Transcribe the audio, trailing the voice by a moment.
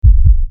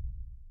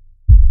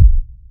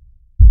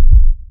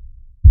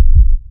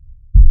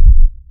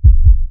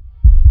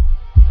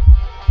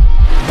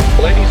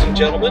and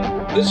gentlemen,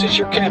 this is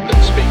your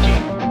captain speaking.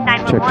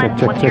 Check, 911. check,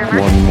 check, What's your check.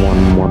 emergency?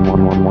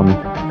 11111.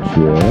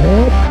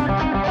 Check.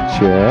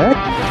 Check.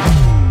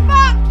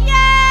 Fuck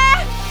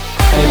yeah!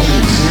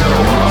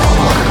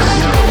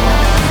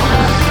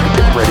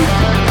 Get ready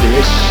for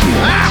this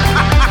shit.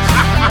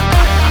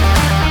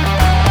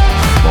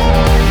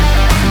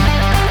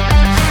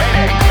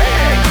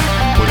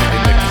 Put it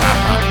in the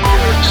copper.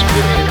 We're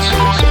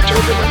experiencing some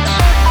turbulence.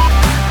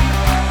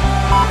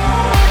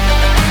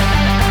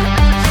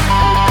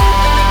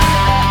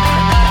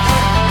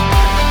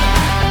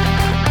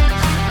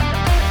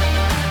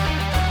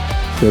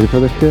 Ready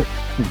for this shit?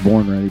 I was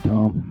born ready,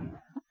 Tom.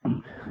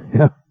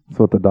 Yeah, that's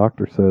what the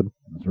doctor said.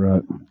 That's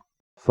right.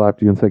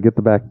 Slapped you and said, "Get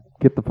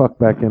the fuck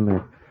back in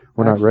there.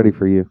 We're not ready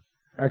for you."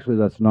 Actually,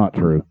 that's not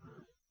true.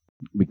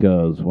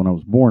 Because when I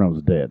was born, I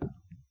was dead.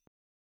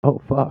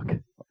 Oh fuck.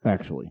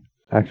 Actually.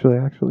 Actually.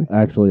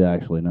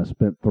 And I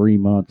spent 3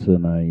 months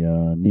in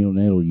a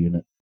neonatal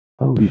unit.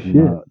 Oh keeping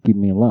shit.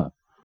 keeping me alive.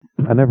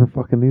 I never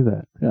fucking knew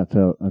that. Yeah,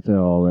 that's how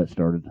all that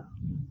started.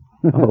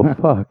 Oh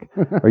fuck.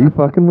 Are you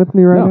fucking with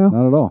me right No, now?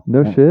 not at all.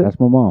 No Yeah, shit? That's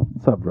my mom.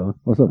 What's up, brother?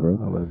 What's up, brother?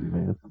 I love you,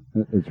 man.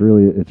 It's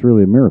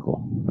really a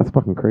miracle. That's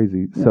fucking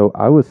crazy. Yeah. So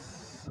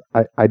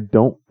I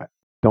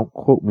don't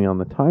quote me on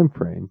the time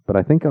frame, but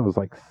I think I was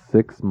like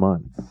 6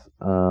 months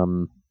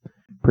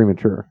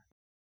premature.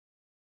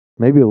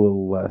 Maybe a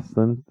little less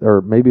than,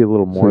 or maybe a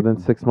little more than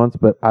 6 months,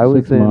 but I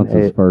was 6 months in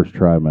is first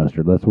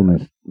trimester. That's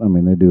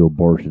when they do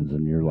abortions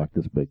and you're like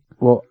this big.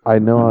 well, I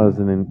know I was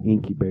in an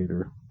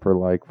incubator for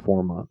like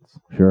 4 months.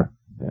 Sure.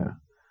 Yeah.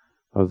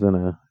 I was in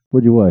a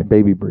What'd you weigh?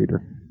 baby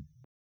breeder.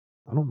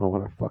 I don't know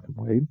what I fucking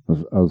weighed.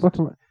 I was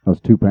Fucking,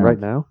 2 pounds. right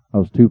now? I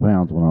was 2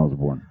 pounds when I was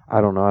born.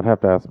 I don't know. I'd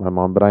have to ask my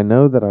mom, but I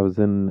know that I was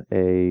in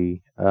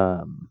a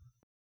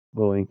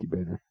little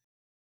incubator.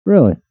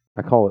 Really?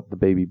 I call it the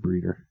baby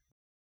breeder,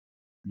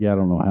 Yeah, I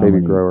don't know how baby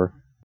many. grower.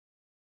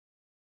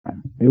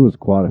 It was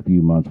quite a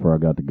few months before I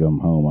got to come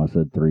home. I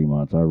said 3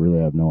 months. I really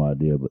have no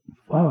idea, but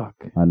Fuck.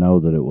 I know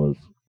that it was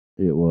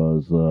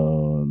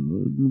a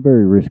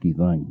very risky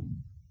thing.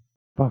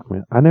 Fuck,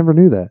 man. I never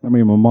knew that. I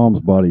mean, my mom's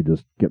body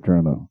just kept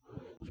trying to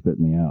spit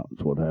me out.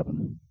 That's what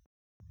happened.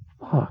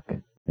 Fuck.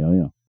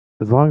 Yeah.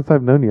 As long as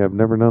I've known you, I've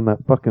never known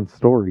that fucking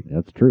story.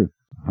 That's true.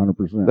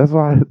 100%. That's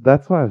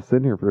why I was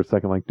sitting here for a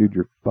second like, dude,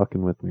 you're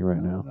fucking with me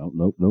right now.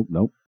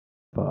 Nope.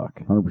 Fuck.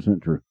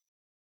 100% true.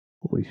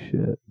 Holy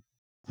shit.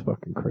 It's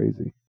fucking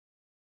crazy.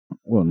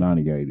 Well,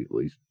 98 at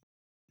least.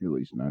 At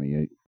least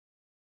 98.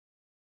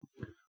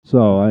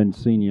 So, I hadn't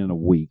seen you in a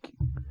week.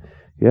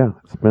 Yeah,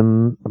 it's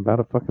been about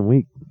a fucking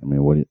week. I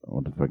mean, what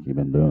the fuck you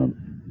been doing?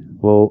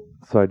 Well,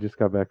 so I just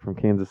got back from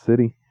Kansas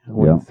City. I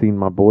went and seen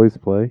my boys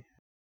play.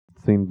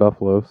 Seen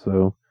Buffalo.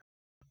 So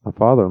my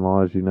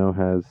father-in-law, as you know,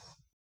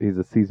 he's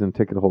a season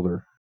ticket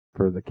holder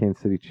for the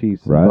Kansas City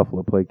Chiefs. Right.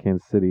 Buffalo played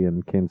Kansas City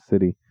in Kansas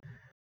City.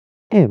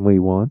 And we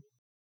won.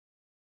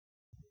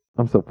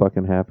 I'm so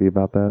fucking happy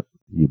about that.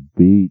 You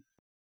beat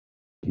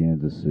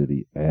Kansas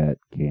City at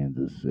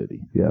Kansas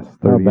City. Yes.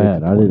 How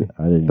bad? 38 to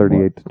I 20. didn't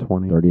 38 to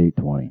 20.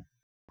 38-20.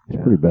 It's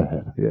Yeah. pretty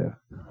bad.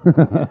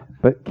 Yeah.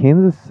 But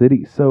Kansas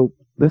City, so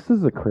this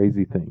is a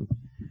crazy thing,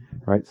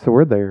 right? So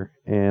we're there,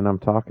 and I'm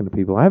talking to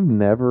people. I've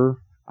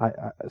never,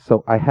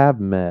 I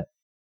have met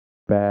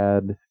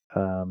bad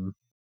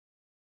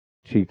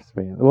Chiefs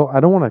fans. Well, I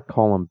don't want to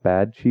call them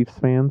bad Chiefs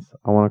fans.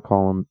 I want to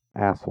call them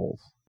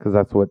assholes, because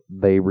that's what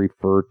they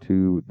refer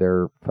to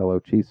their fellow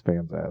Chiefs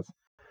fans as.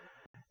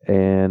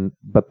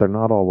 But they're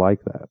not all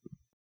like that.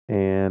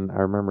 And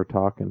I remember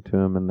talking to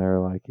them, and they're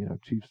like,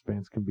 Chiefs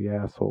fans can be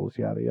assholes,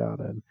 yada,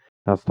 yada. And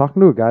I was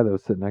talking to a guy that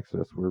was sitting next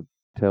to us. We're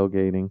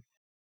tailgating.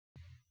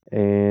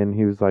 And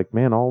he was like,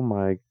 man, all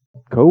my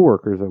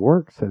coworkers at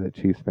work say that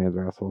Chiefs fans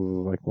are assholes. I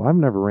was like, well, I've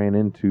never ran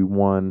into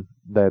one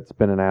that's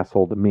been an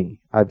asshole to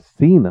me. I've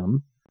seen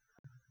them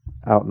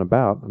out and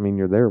about. I mean,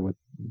 you're there with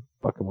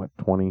fucking,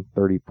 20,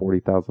 30,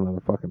 40,000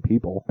 other fucking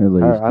people. At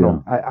least, I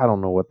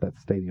don't know what that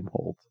stadium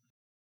holds.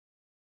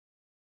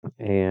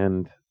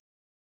 And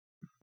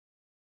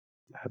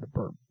I had to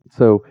burp.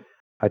 So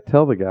I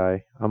tell the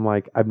guy, I'm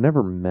like, I've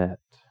never met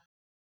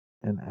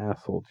an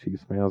asshole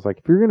Chiefs fan. I was like,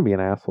 if you're going to be an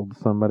asshole to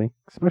somebody,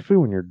 especially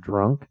when you're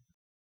drunk,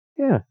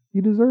 yeah,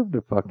 you deserve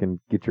to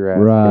fucking get your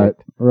ass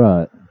kicked.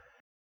 Right.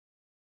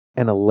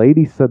 And a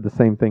lady said the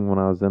same thing when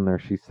I was in there.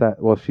 She sat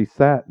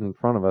in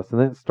front of us, and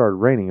then it started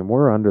raining, and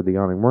we're under the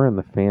awning. We're in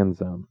the fan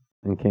zone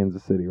in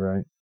Kansas City,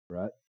 right?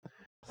 Right.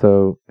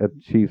 So at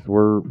the Chiefs,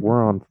 we're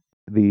on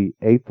the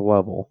 8th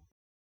level,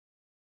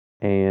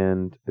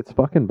 and it's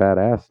fucking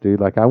badass, dude.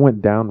 Like, I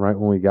went down right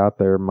when we got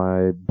there.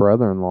 My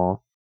brother-in-law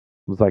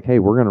was like, hey,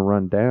 we're going to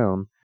run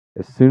down.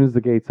 As soon as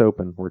the gates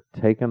open, we're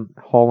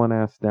hauling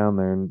ass down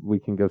there, and we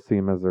can go see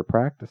them as they're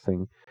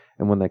practicing.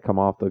 And when they come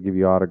off, they'll give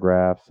you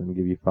autographs and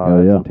give you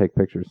photos and take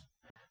pictures.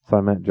 So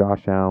I met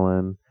Josh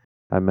Allen.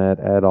 I met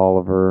Ed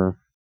Oliver.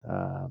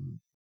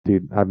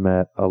 Dude, I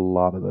met a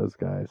lot of those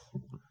guys.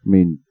 I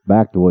mean,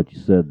 back to what you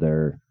said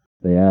there,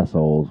 the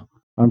assholes.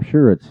 I'm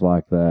sure it's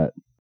like that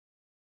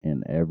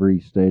in every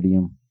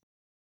stadium,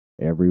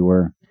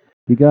 everywhere.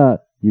 You've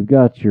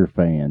got your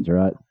fans,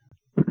 right?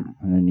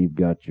 and then you've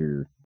got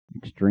your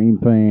extreme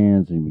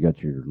fans, and you've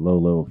got your low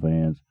level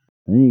fans,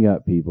 and then you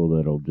got people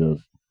that'll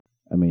just,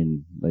 I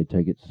mean, they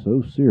take it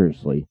so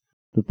seriously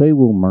that they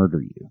will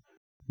murder you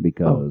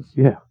because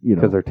yeah, you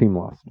know because their team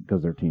lost.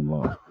 because their team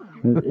lost.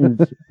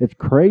 It's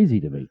crazy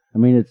to me. I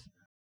mean,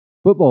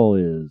 football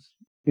is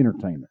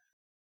entertainment.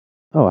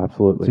 Oh, It's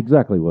absolutely.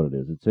 exactly what it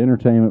is. It's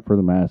entertainment for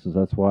the masses.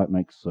 That's why it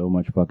makes so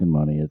much fucking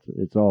money.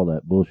 It's all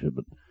that bullshit.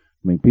 But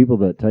I mean, people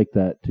that take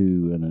that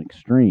to an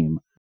extreme,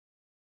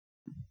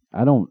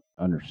 I don't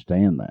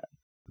understand that.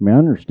 I mean, I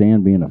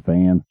understand being a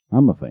fan.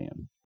 I'm a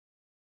fan.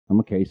 I'm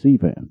a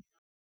KC fan.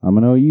 I'm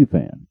an OU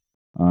fan.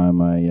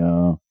 I'm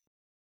a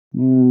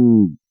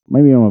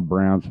maybe I'm a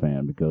Browns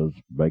fan because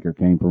Baker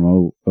came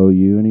from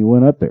OU and he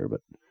went up there. But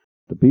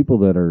the people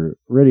that are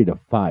ready to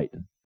fight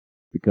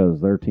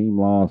because their team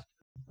lost,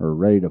 or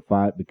ready to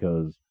fight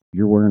because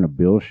you're wearing a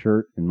Bill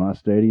shirt in my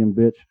stadium,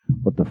 bitch.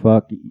 What the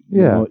fuck?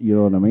 Yeah. You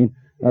know what I mean?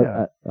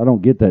 Yeah. I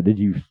don't get that. Did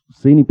you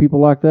see any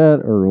people like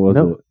that, or was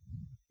No. it?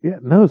 Yeah,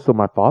 no. So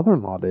my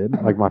father-in-law did.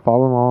 Like my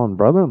father-in-law and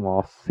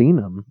brother-in-law seen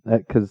him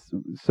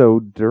so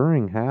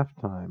during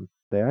halftime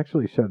they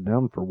actually shut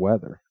down for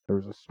weather. There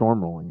was a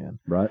storm rolling in.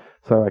 Right.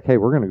 So like, hey,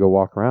 we're gonna go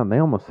walk around. They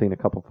almost seen a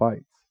couple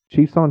fights.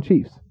 Chiefs on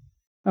Chiefs.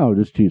 Oh,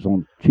 just chief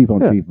on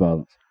Yeah. chief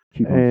violence.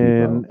 Chief on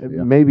And chief violence.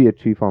 Yeah. maybe a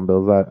Chief on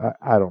Bills.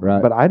 I don't know.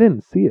 Right. But I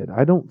didn't see it.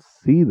 I don't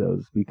see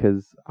those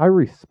because I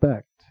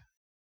respect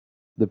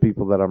the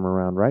people that I'm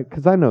around, right?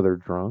 Because I know they're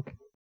drunk.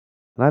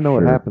 And I know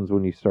what Sure. happens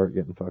when you start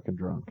getting fucking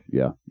drunk.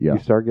 Yeah. Yeah. You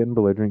start getting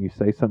belligerent, you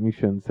say something you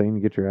shouldn't say, and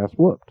you get your ass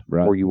whooped.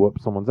 Right. Or you whoop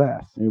someone's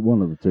ass.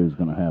 One of the two is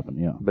going to happen.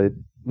 Yeah. But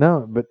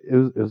no, but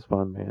it was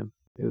fun, man.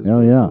 It was Hell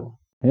really yeah. cool.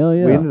 Hell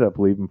yeah. We ended up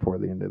leaving before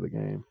the end of the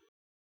game.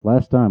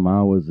 Last time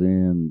I was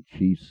in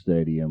Chiefs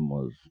Stadium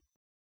was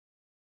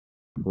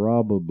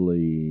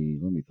probably,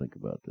 let me think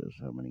about this,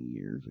 how many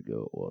years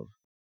ago it was.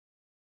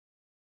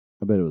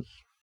 I bet it was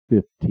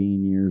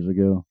 15 years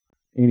ago.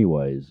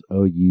 Anyways,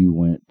 OU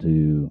went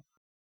to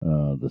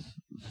the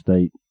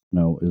state,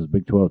 no, it was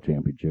Big 12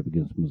 championship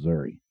against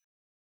Missouri.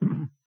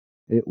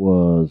 It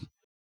was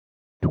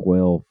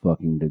 12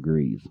 fucking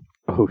degrees.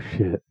 Oh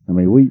shit. I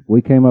mean,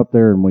 we came up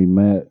there and we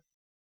met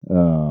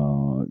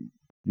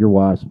your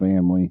wife's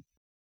family,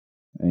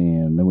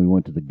 and then we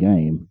went to the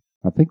game.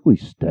 I think we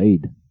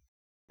stayed.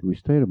 Did we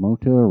stay at a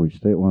motel or we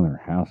stayed at one of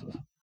their houses? I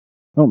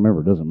don't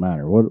remember. It doesn't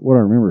matter. What I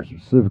remember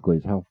specifically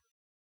is how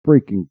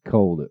freaking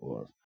cold it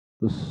was.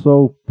 It was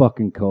so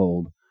fucking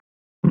cold.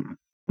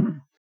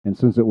 And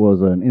since it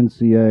was an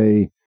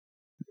NCAA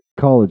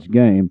college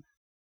game,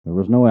 there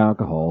was no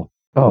alcohol.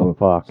 Oh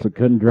fuck. So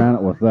couldn't drown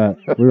it with that.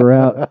 We were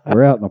out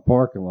in the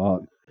parking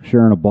lot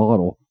sharing a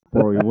bottle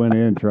before we went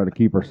in, trying to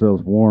keep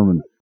ourselves warm.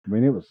 And I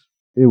mean,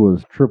 it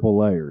was triple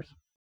layers,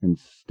 and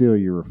still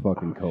you were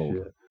fucking cold.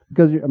 Shit.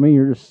 Because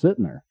you're just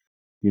sitting there.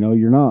 You know,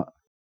 you're not.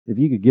 If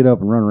you could get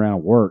up and run around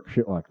and work,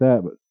 shit like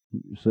that, but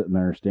you're sitting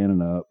there, standing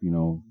up,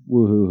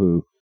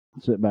 woo-hoo-hoo,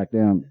 sit back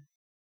down,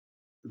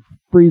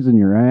 freezing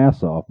your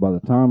ass off. By the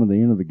time of the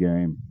end of the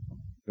game,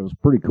 it was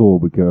pretty cool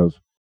because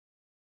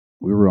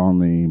we were on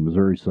the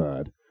Missouri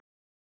side,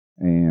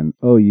 and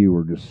OU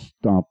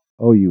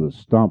was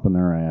stomping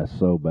their ass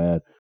so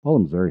bad. All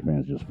the Missouri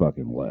fans just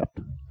fucking left.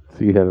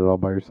 So you had it all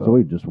by yourself. So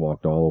we just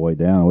walked all the way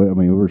down.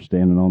 We were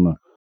standing on the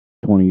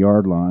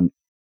 20-yard line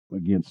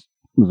against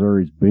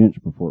Missouri's bench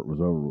before it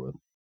was over with.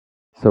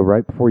 So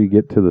right before you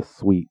get to the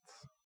suites,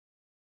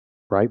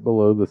 right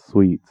below the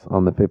suites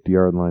on the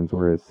 50-yard lines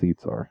where his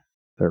seats are,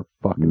 they're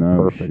fucking No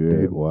perfect, shit,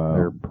 dude. wow.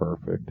 They're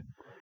perfect.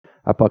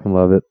 I fucking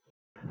love it.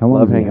 How long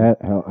Love has he hanging. had?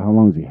 How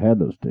long has he had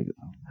those tickets?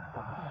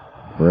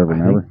 Forever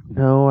and ever?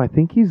 No, I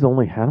think he's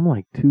only had them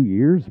like 2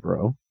 years,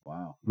 bro.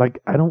 Wow.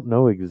 Like, I don't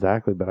know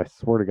exactly, but I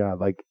swear to God,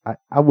 like,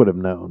 I would have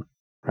known,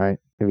 right,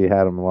 if he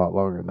had them a lot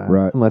longer than that.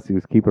 Right. Unless he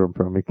was keeping them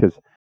from me, because,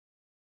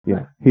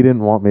 yeah, he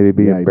didn't want me to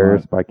be Yeah, he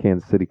embarrassed by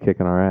Kansas City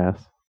kicking our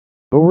ass.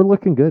 But we're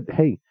looking good.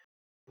 Hey,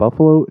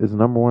 Buffalo is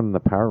number one in the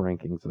power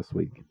rankings this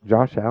week.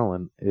 Josh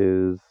Allen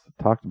is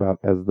talked about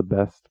as the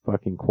best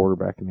fucking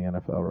quarterback in the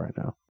NFL right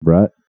now.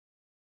 Right?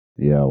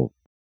 Yeah,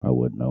 I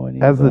wouldn't know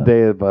any As of the that.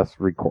 day of us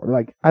record,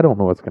 like, I don't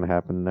know what's going to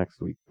happen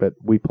next week, but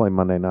we play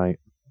Monday night.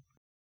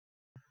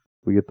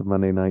 We get the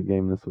Monday night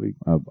game this week.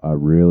 I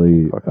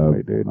really, Fucking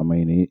wait, dude. I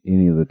mean,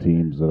 any of the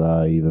teams that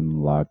I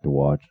even like to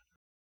watch,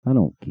 I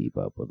don't keep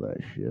up with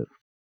that shit.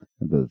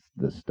 The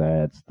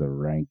stats, the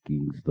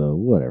rankings, the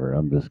whatever.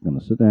 I'm just going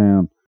to sit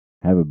down,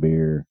 have a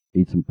beer,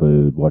 eat some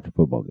food, watch a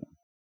football game.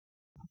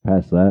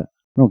 Past that,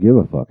 I don't give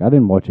a fuck. I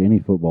didn't watch any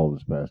football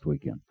this past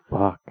weekend.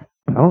 Fuck.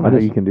 I don't know how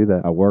you can do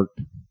that. I worked.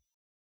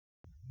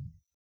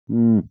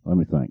 Let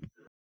me think.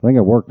 I think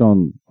I worked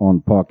on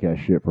podcast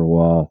shit for a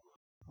while.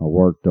 I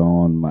worked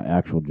on my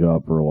actual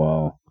job for a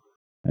while,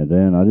 and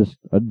then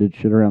I did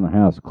shit around the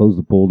house. Closed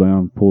the pool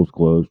down. Pool's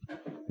closed.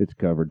 It's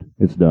covered.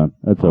 It's done.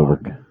 That's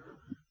over.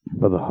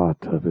 But the hot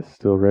tub is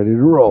still ready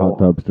to roll. Hot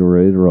tub's still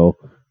ready to roll.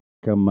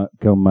 Come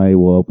May,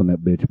 we'll open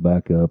that bitch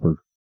back up, or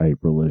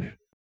Aprilish.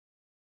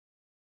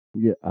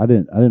 Yeah, I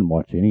didn't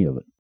watch any of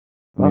it.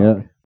 Fuck.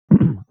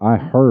 Yeah, I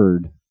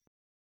heard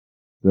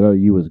that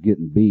OU was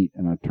getting beat,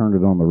 and I turned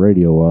it on the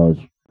radio while I was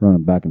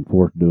running back and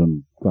forth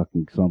doing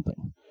fucking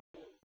something.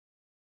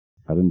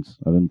 I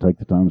didn't take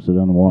the time to sit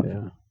down and watch.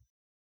 Yeah.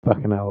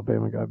 Fucking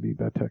Alabama got beat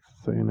by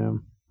Texas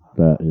A&M.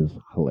 That is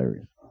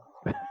hilarious.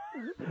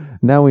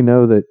 Now we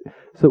know that.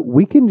 So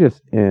we can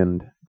just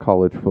end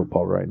college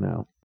football right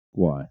now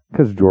Why?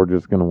 because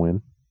Georgia's going to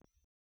win.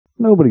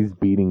 Nobody's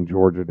beating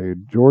Georgia,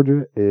 dude.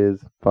 Georgia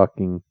is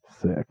fucking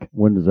sick.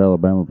 When does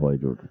Alabama play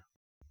Georgia?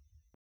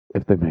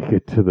 If they make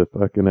it to the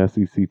fucking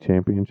SEC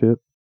championship.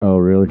 Oh,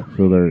 really?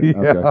 So they're Yeah.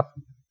 okay.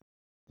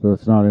 So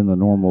it's not in the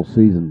normal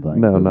season thing.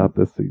 No, is it? not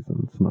this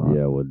season. It's not.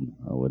 Yeah, I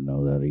wouldn't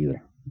know that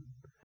either.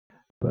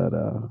 But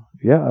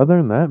yeah, other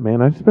than that,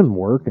 man, I've just been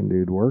working,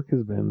 dude. Work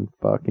has been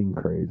fucking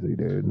crazy,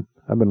 dude.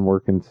 I've been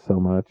working so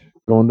much.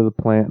 Going to the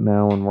plant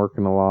now and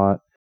working a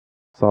lot.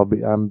 So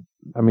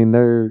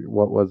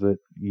what was it?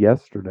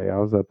 Yesterday I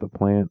was at the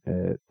plant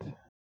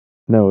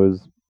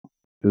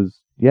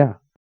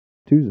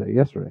Tuesday,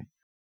 yesterday.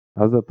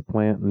 I was at the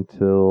plant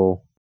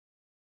until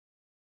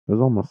it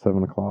was almost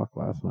 7:00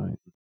 last night.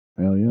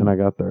 Hell yeah. And I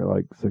got there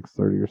like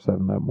 6:30 or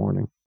 7 that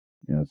morning.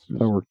 Yeah, it's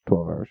So I worked a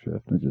 12-hour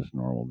shift. it's just a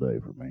normal day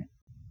for me.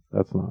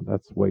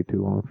 That's way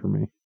too long for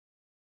me.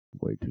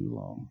 Way too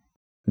long.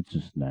 It's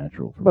just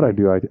natural for But me.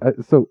 I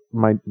do. So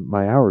my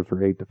hours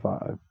are 8 to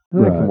 5.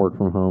 And I Right. can work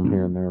from home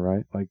here and there,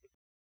 right? Like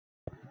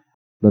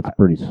That's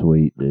pretty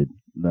sweet, dude.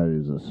 That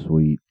is a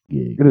sweet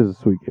gig. it is a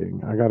sweet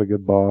gig. I got a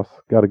good boss,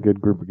 got a good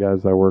group of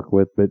guys I work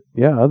with. But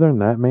yeah, other than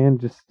that, man,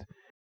 just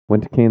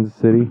went to Kansas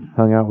City,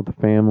 hung out with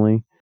the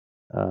family,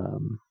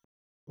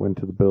 went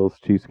to the Bills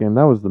Chiefs game.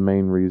 That was the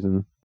main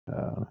reason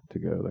to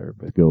go there.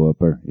 But Go up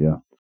there, yeah.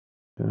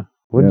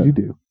 what Yeah. did you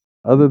do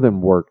other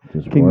than work?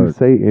 Just Can work. you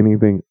say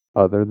anything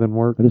other than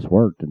work? I just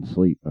worked and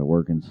sleep. I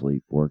work and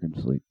sleep, work and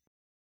sleep,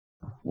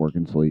 work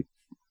and sleep.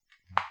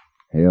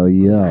 Hell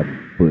yeah,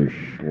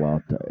 Bush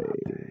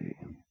Latte.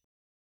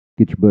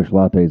 Get your Bush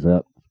Lattes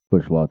out.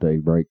 Bush Latte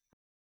break.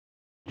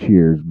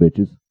 Cheers,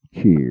 bitches.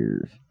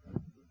 Cheers.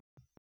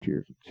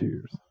 Cheers.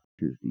 Cheers.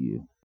 Cheers to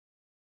you.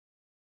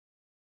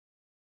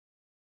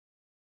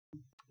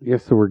 Yeah,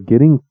 so we're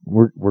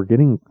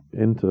getting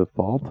into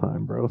fall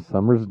time, bro.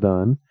 Summer's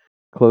done.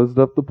 Closed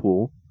up the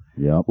pool.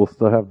 Yep. We'll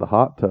still have the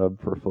hot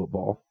tub for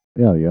football.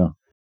 Yeah, yeah.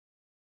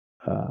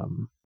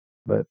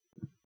 But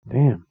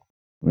damn,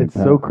 I mean, it's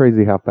so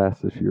crazy how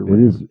fast this year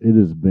ran. It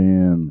has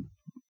been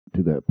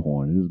to that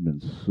point. It has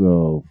been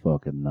so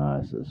fucking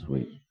nice this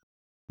week.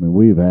 I mean,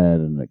 we've had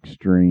an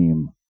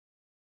extreme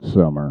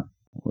summer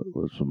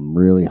with some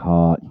really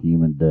hot,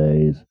 humid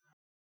days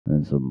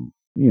and some,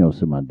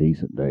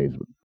 semi-decent days.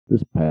 But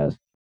this past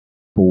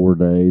 4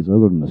 days,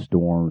 other than the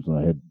storms, and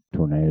I had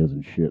tornadoes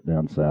and shit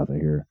down south of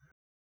here,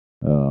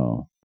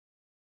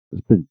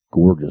 it's been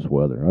gorgeous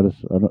weather. I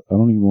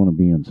don't even want to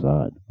be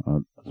inside. I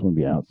just want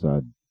to be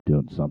outside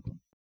doing something.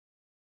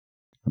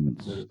 I've been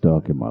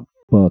stuck in my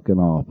fucking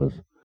office.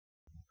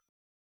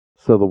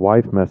 So the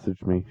wife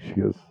messaged me.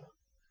 She goes,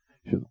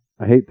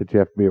 I hate that you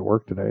have to be at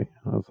work today.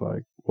 I was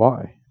like,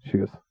 why? She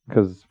goes,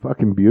 because it's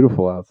fucking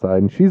beautiful outside.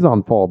 And she's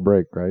on fall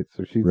break, right?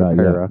 So she's Right, a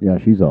para yeah,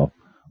 she's off.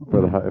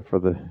 for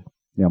the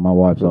Yeah, my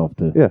wife's off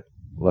too. Yeah.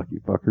 lucky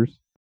fuckers.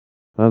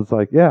 I was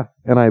like, yeah.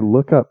 And I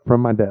look up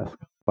from my desk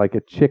like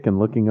a chicken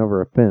looking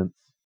over a fence.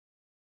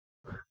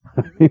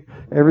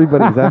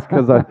 Everybody's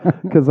asking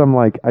because I'm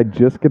like, I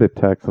just get a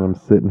text and I'm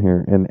sitting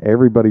here and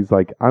everybody's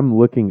like, I'm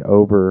looking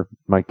over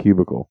my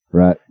cubicle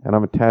Right, and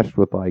I'm attached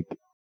with like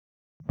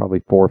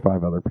probably 4 or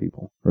 5 other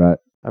people. right.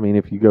 I mean,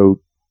 if you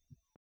go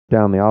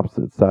down the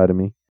opposite side of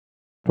me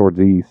towards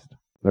the east,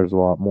 there's a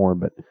lot more,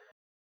 but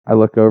I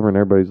look over and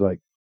everybody's like,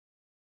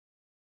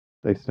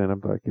 they stand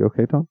up like, you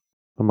okay, Tom?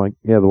 I'm like,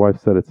 yeah, the wife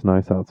said it's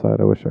nice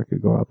outside. I wish I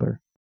could go out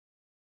there.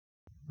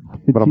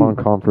 But I'm on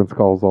conference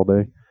calls all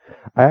day.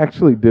 I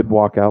actually did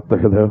walk out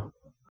there though.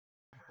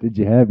 Did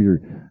you have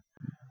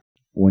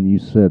when you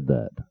said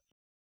that,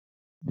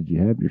 did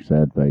you have your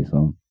sad face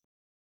on?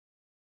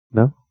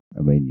 No,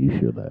 I mean, you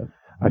should have.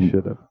 I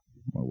should have.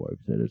 My wife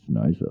said it's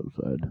nice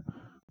outside.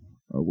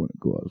 I want to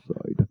go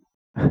outside.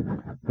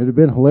 It'd have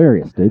been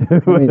hilarious, dude. I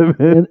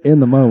mean, in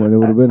the moment, it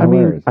would have been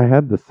hilarious. I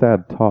had the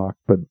sad talk,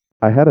 but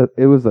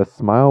it was a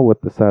smile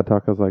with the sad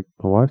talk. I was like,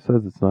 my wife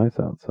says it's nice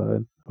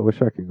outside. I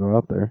wish I could go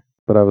out there.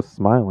 But I was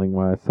smiling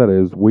when I said it.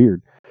 It was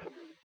weird.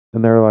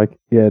 And they were like,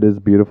 yeah, it is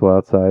beautiful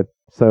outside.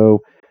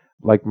 So,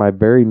 like, my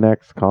very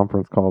next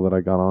conference call that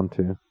I got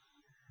onto,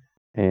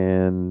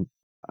 and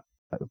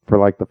for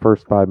like the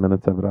first 5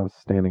 minutes of it, I was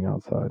standing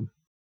outside.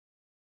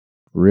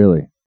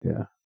 Really?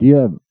 Yeah. Do you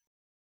have?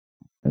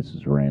 This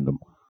is random.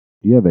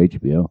 Do you have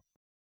HBO?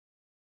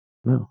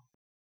 No.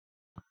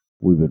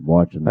 We've been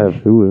watching. I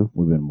have Hulu.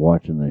 We've been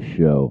watching this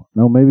show.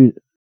 No, maybe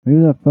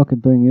that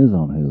fucking thing is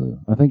on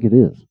Hulu. I think it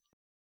is.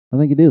 I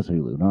think it is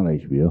Hulu, not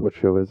HBO. What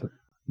show is it?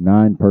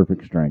 9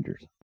 Perfect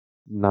Strangers.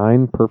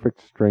 9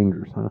 Perfect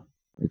Strangers, huh?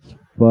 It's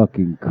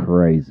fucking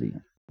crazy.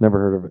 Never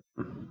heard of it.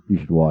 You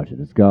should watch it.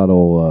 It's got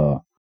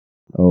the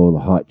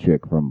hot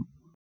chick from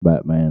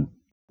Batman,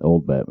 the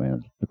old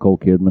Batman, Nicole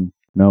Kidman.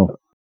 No,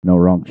 No,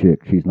 wrong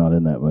chick. She's not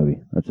in that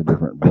movie. That's a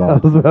different I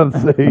blonde. was about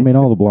to say. I mean,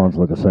 all the blondes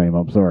look the same.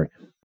 I'm sorry.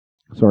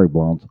 Sorry,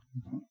 blondes.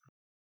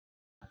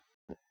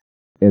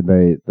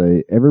 And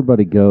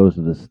everybody goes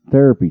to this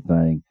therapy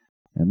thing,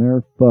 and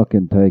they're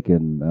fucking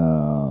taking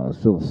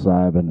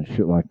psilocybin and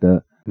shit like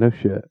that. No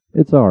shit.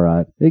 It's all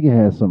right. It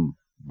has some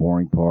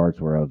boring parts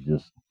where I was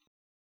just,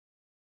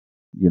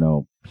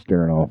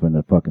 staring off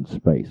into fucking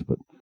space, but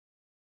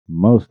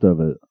most of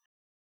it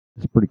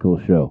is a pretty cool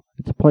show.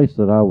 It's a place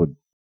that I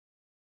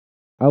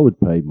would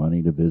pay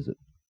money to visit.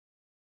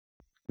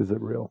 Is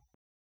it real?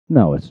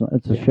 No, it's not.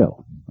 It's a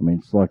show. I mean,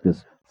 it's like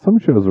this. Some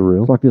shows are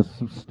real. It's like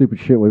this stupid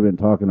shit we've been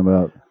talking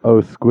about.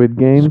 Oh, Squid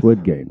Game?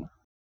 Squid Game.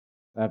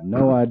 I have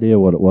no idea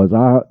what it was.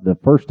 The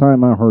first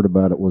time I heard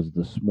about it was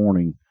this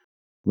morning,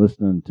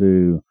 listening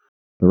to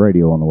the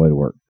radio on the way to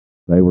work.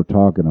 They were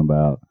talking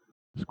about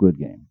Squid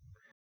Game.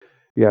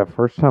 Yeah,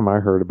 first time I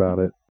heard about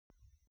it,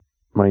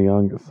 my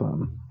youngest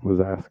son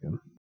was asking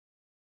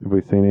if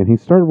we seen it, and he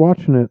started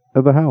watching it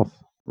at the house.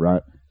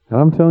 Right.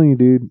 And I'm telling you,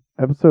 dude,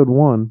 episode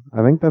 1,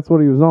 I think that's what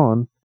he was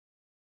on,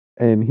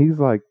 and he's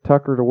like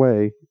tuckered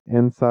away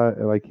inside,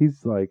 like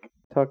he's like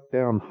tucked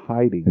down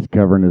hiding. It's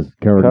covering his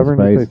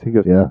face. He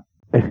goes, yeah.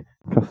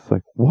 I was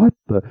like, what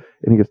the?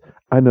 And he goes,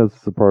 I know this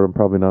is the part I'm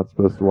probably not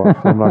supposed to watch,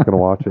 so I'm not going to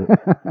watch it.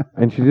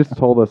 And she just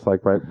told us,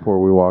 like, right before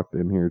we walked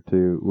in here,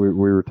 too. We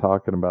were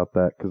talking about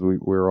that because we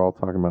were all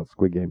talking about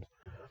Squid Games.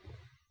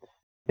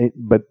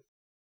 But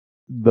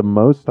the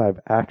most I've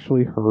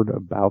actually heard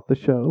about the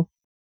show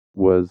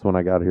was when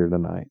I got here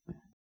tonight.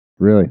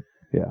 Really?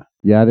 Yeah.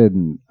 Yeah, I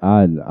didn't.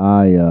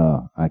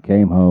 I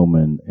came home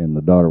and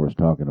the daughter was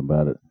talking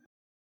about it.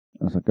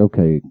 I was like,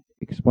 okay,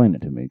 explain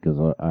it to me,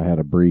 because I had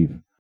a brief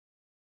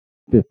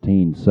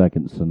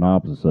 15-second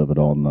synopsis of it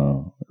on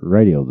the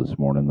radio this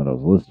morning that I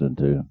was listening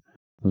to.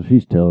 So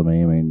she's telling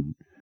me, I mean,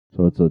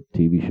 so it's a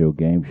TV show,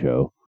 game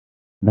show.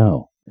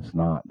 No, it's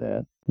not,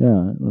 Dad.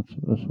 Yeah,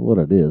 that's what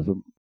it is.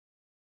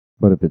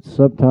 But if it's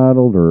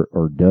subtitled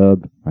or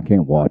dubbed, I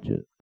can't watch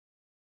it.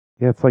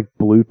 Yeah, it's like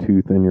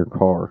Bluetooth in your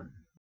car.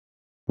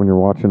 When you're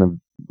watching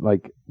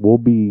we'll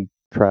be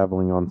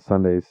traveling on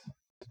Sundays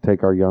to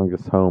take our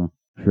youngest home.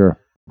 Sure.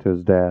 To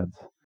his dad's.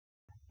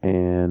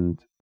 And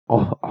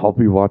I'll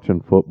be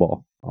watching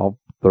football. I'll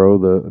throw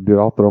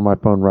my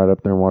phone right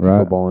up there and watch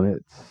football, and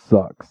it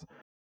sucks.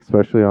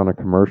 Especially on a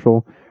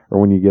commercial or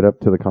when you get up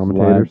to the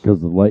commentators.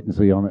 Because the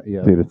latency on it,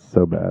 yeah. Dude, it's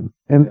so bad.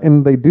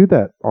 And they do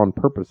that on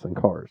purpose in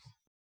cars.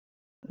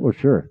 Well,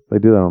 sure. They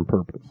do that on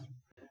purpose.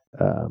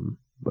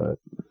 But,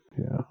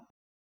 yeah.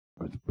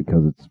 It's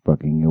because it's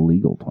fucking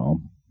illegal,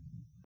 Tom.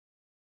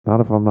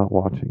 Not if I'm not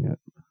watching it.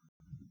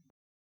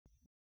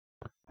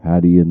 How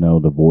do you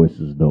know the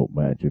voices don't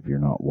match if you're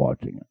not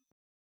watching it?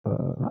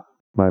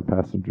 My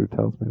passenger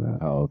tells me that.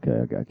 Oh,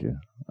 okay, I got you.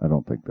 I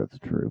don't think that's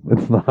true. But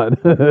It's not.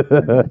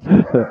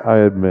 I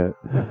admit.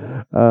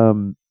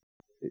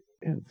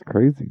 It's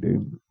crazy,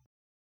 dude.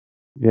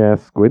 Yeah,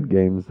 Squid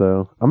Games,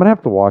 though. I'm going to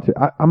have to watch it.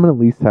 I'm going to at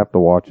least have to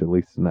watch at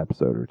least an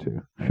episode or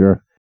two.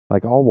 Sure.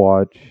 Like, I'll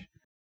watch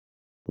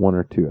 1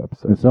 or 2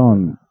 episodes. It's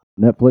on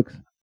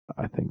Netflix.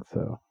 I think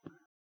so.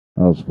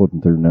 I was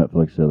flipping through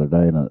Netflix the other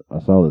day, and I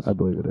saw this I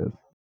believe it is.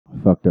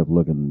 fucked up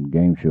looking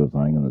game show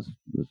thing, and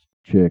this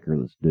chick or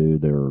this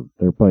dude, they were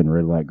playing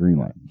red light, green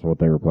light. That's what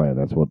they were playing.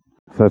 That's what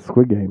So that's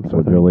Squid Games. That's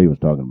what Joe Lee was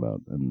talking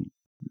about, and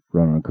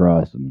running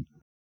across, and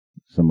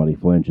somebody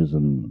flinches,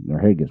 and their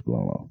head gets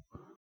blown off.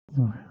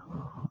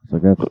 It's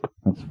like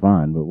that's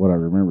fine, but what I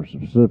remember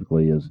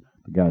specifically is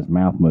the guy's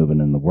mouth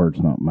moving and the words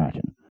not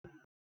matching.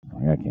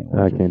 Like, I can't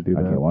watch. I can't do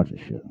that. I can't watch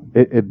this shit.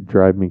 It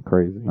drive me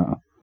crazy.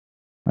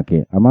 I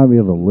can't. I might be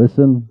able to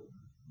listen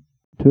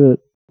to it,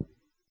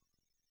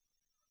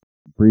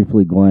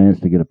 briefly glance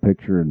to get a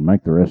picture and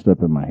make the rest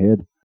up in my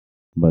head,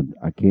 but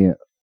I can't.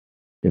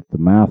 If the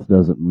mouth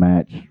doesn't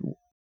match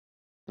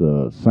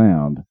the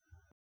sound,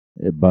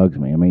 it bugs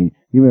me. I mean,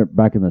 you remember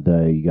back in the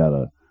day, you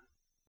got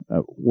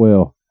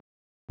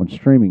when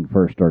streaming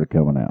first started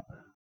coming out,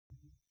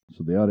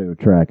 so the audio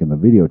track and the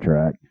video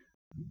track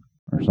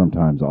are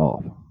sometimes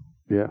off.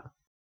 Yeah.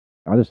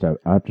 I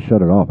have to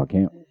shut it off. I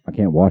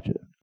can't watch it.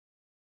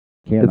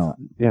 Cannot.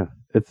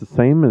 It's the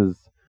same as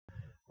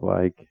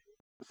like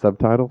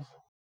subtitles.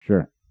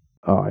 Sure.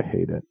 Oh, I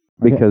hate it.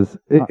 Okay. Because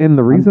and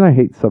the reason I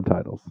hate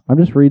subtitles. I'm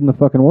just reading the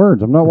fucking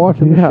words. I'm not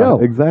watching the show.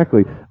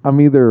 Exactly.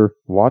 I'm either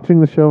watching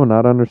the show and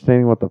not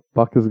understanding what the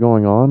fuck is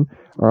going on,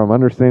 or I'm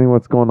understanding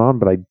what's going on,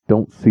 but I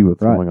don't see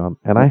what's going on.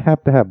 And I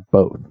have to have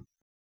both.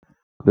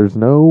 There's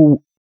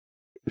no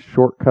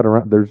shortcut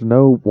around. There's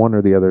no one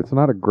or the other. It's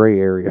not a gray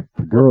area.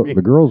 The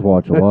girls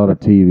watch a lot of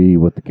TV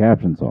with the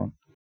captions on.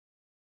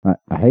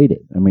 I hate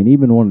it. I mean,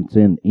 even when it's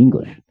in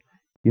English.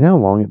 You know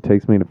how long it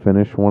takes me to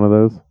finish one of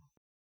those?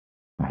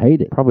 I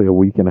hate it. Probably a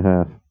week and a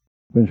half.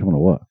 Finish one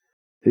of what?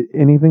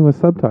 Anything with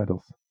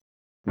subtitles.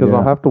 Because Yeah.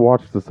 I'll have to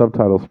watch the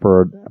subtitles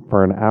for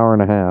an hour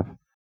and a half.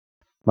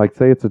 Like,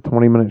 say it's a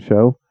 20-minute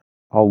show,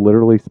 I'll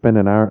literally spend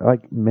an hour,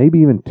 like maybe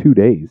even 2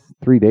 days,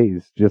 3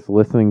 days, just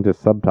listening to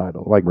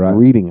subtitles, like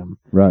reading them.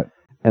 Right.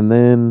 And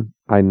then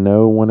I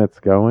know when it's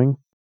going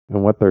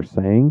and what they're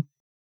saying.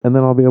 and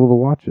then I'll be able to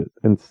watch it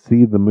and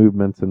see the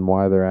movements and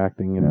why they're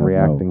acting and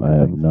reacting I to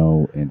have things.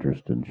 no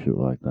interest in shit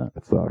like that.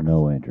 It sucks.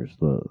 No interest.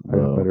 I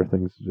got better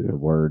things to The do.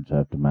 words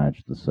have to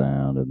match the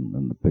sound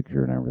and the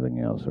picture and everything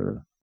else,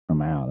 or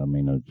I'm out. I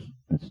mean,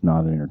 it's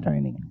not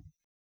entertaining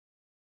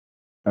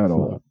at So,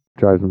 all.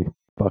 drives me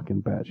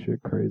fucking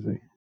batshit crazy.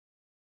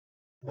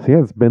 So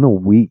yeah, it's been a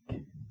week.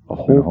 A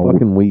whole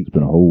fucking week. It's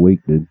been a whole week,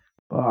 dude.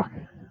 Fuck.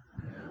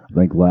 I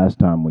think last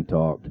time we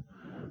talked,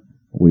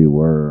 we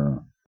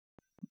were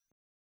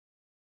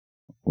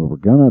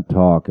gonna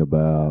talk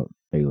about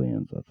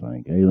aliens. I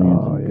think aliens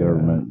Oh, and yeah.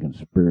 government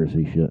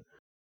conspiracy shit.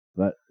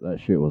 That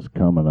shit was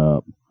coming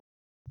up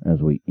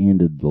as we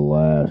ended the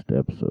last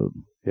episode.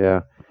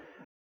 Yeah.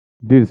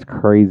 Dude, it's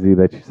crazy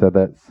that you said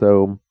that.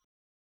 So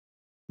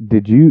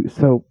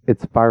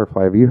it's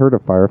Firefly. Have you heard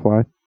of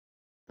Firefly?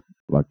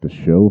 Like the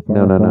show.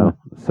 No. Firefly?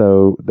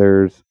 So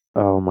there's,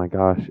 oh my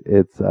gosh,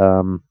 it's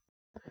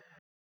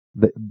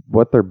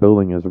what they're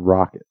building is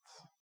rockets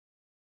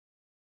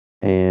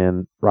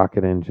and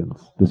rocket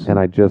engines. And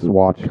I just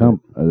watched it.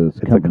 It's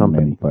a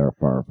company named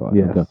Firefly.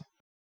 Yes. Okay.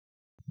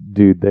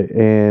 Dude,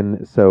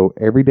 and so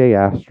Everyday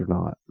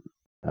Astronaut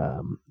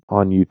on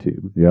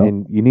YouTube. Yep.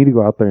 And you need to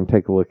go out there and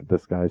take a look at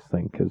this guy's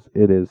thing because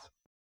it is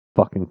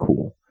fucking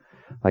cool.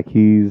 Like,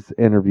 he's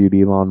interviewed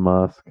Elon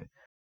Musk.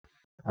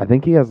 I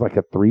think he has like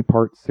a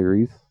 3-part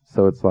series.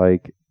 So it's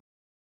like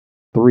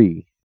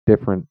 3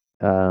 different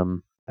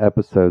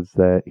episodes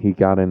that he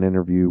got an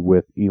interview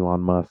with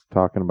Elon Musk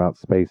talking about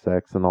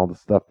SpaceX and all the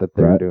stuff that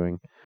they're Right. doing,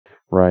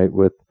 right?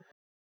 With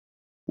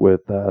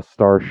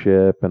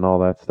Starship and all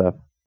that stuff.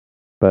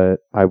 But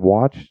I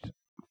watched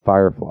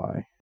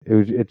Firefly.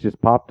 It just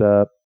popped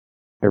up,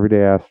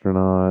 Everyday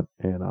Astronaut,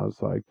 and I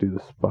was like, dude,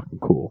 this is fucking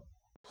cool.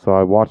 So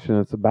I watched it, and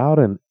it's about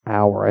an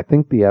hour. I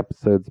think the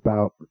episode's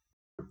about,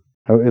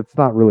 it's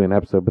not really an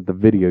episode, but the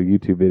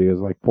YouTube video is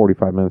like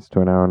 45 minutes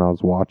to an hour, and I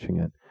was watching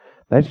it.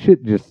 That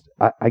shit just,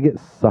 I get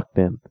sucked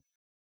in.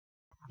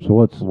 So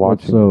what's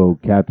Watching. so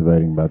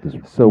captivating about this?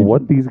 So engine?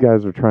 what these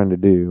guys are trying to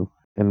do,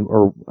 I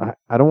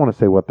don't want to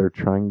say what they're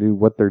trying to do.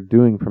 What they're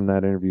doing from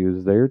that interview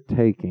is they're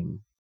taking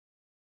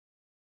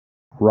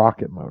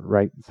rocket motor,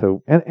 right?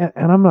 So, and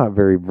I'm not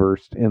very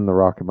versed in the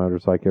rocket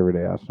motors like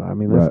Everyday Astronaut. I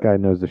mean, this Right. guy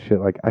knows the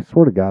shit. Like, I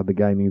swear to God, the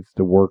guy needs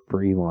to work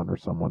for Elon or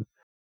someone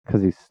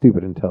because he's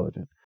stupid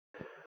intelligent.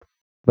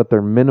 But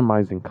they're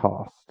minimizing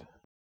cost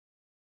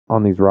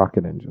on these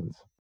rocket engines.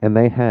 And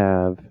they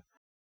have,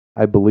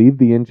 I believe,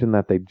 the engine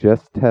that they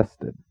just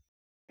tested.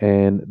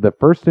 And the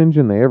first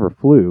engine they ever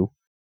flew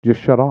just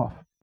shut off.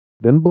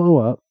 Didn't blow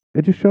up.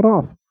 It just shut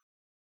off.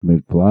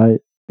 mid-flight.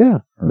 Yeah,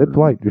 Or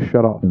mid-flight, just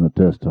shut off. in the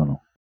test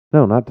tunnel,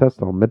 No, not test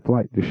tunnel.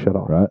 Mid-flight, just shut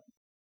off. right?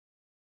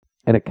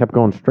 And it kept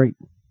going straight.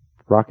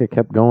 Rocket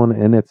kept going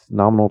in its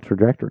nominal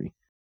trajectory.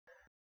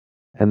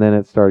 And then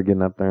it started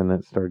getting up there, and then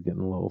it started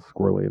getting a little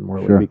squirrely and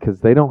whirly Sure. because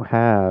they don't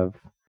have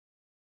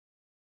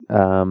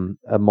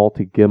a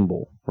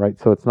multi-gimbal, right?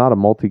 So it's not a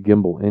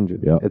multi-gimbal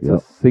engine. Yep, It's yep. a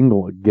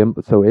single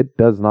gimbal. So it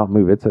does not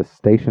move. It's a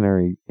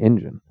stationary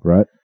engine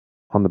Right.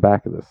 on the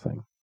back of this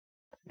thing.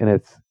 And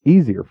it's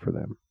easier for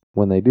them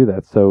when they do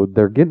that. So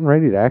they're getting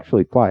ready to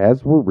actually fly.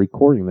 As we're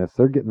recording this,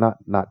 they're getting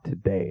not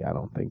today, I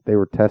don't think. They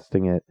were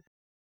testing it.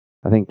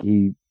 I think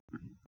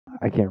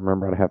I can't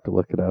remember. I'd have to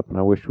look it up. And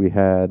I wish we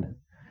had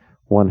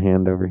one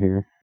hand over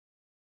here.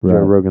 Joe Right.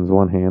 Rogan's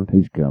one hand.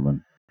 He's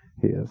coming.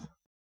 He is.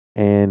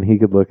 And he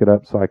could look it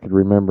up so I could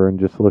remember and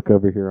just look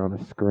over here on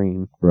a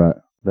screen Right.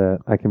 that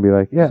I can be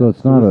like, yeah. So it's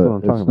this is what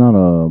I'm not talking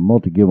a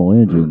multi-gimbal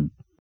engine.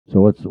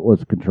 So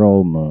what's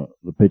controlling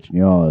the pitch and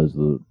yaw as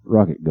the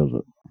rocket goes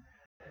up?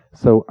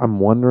 So I'm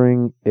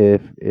wondering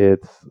if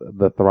it's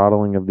the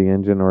throttling of the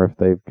engine or if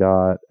they've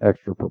got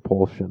extra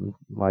propulsion,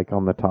 like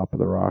on the top of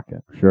the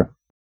rocket. Sure.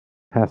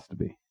 Has to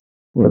be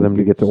for them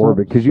to get to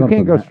orbit, because you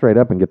can't go straight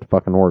up and get to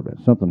fucking orbit.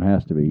 Something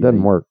has to be.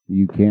 Doesn't work.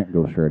 You can't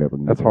go straight up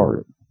and get That's to hard.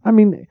 orbit. I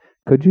mean,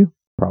 could you?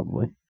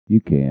 Probably.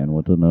 You can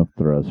with enough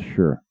thrust,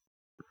 sure.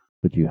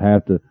 But you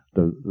have to.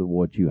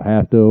 What you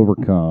have to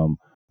overcome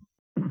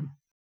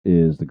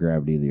is the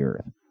gravity of the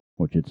Earth,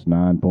 which it's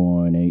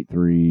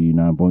 9.83,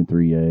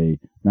 9.38,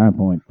 9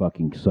 point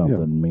fucking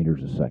something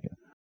meters a second.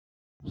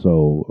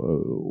 So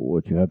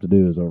what you have to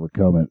do is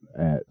overcome it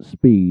at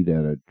speed,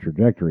 at a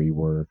trajectory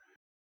where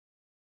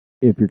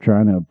if you're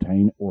trying to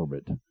obtain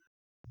orbit,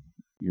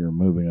 you're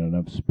moving at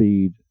enough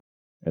speed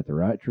at the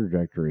right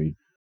trajectory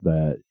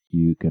that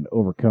you can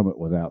overcome it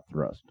without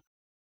thrust.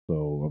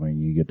 So, I mean,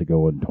 you get to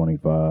go in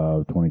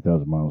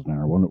 20,000 miles an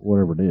hour,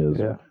 whatever it is,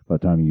 Yeah. by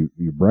the time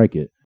you break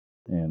it.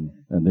 And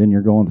then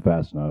you're going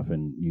fast enough,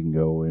 and you can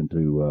go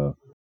into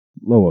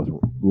low Earth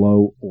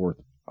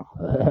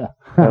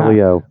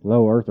LEO.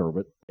 low Earth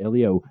orbit,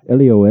 LEO,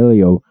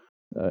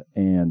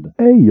 and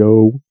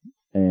Ayo.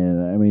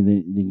 I mean,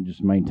 then you can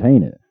just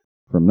maintain it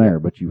from there.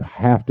 But you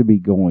have to be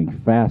going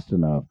fast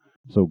enough.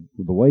 So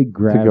the way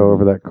gravity To go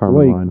over that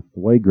Karman line. the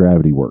way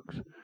gravity works.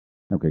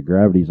 Okay,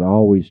 gravity's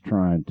always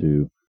trying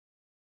to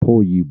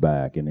pull you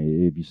back. And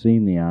if you've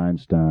seen the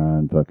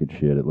Einstein fucking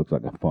shit, it looks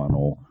like a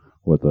funnel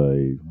with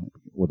a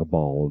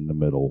ball in the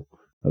middle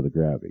of the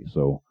gravity.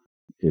 So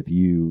if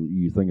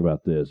you think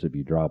about this, if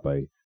you drop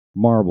a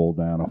marble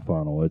down a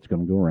funnel, it's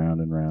going to go round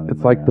and round. It's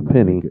and like round, the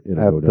penny and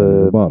it'll at go down to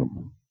the- the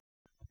bottom.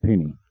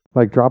 Penny.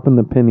 Like dropping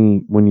the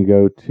penny when you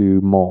go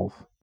to malls.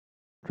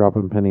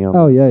 Dropping penny on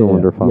Oh the yeah,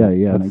 cylinder yeah, funnel.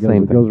 yeah. And That's it the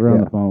same goes thing. around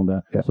Yeah. the funnel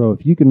down. Yeah. So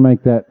if you can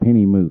make that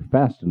penny move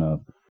fast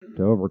enough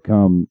to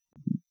overcome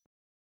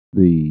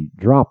the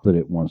drop that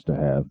it wants to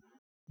have,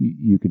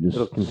 you can just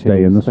It'll continue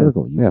stay in to the spin.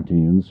 circle. You Yeah.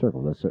 continue in the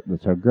circle.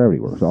 That's how gravity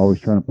works. Always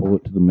trying to pull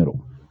it to the middle.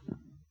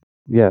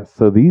 Yeah,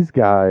 so these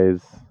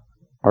guys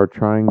are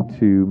trying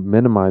to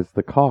minimize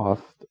the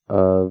cost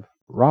of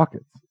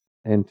rockets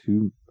and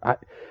I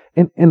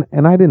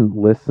didn't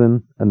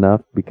listen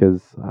enough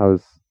because I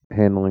was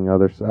handling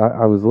others.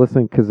 I was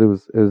listening because it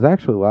was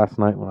actually last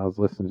night when I was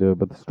listening to it,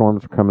 but the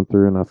storms were coming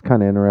through and I was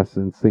kind of interested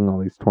in seeing all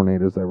these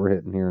tornadoes that were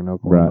hitting here in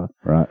Oklahoma.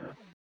 Right.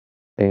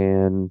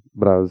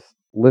 But I was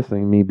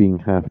listening, me being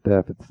half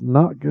deaf. It's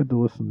not good to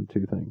listen to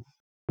two things.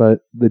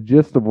 But the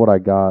gist of what I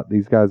got,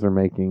 these guys are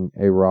making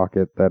a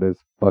rocket that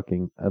is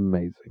fucking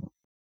amazing.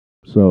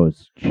 So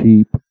it's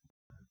cheap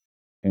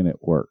and it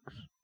works.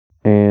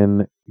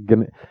 And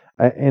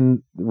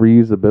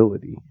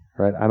reusability,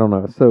 right? I don't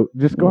know. So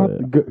just go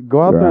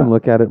out there and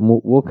look at it, and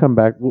we'll come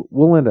back.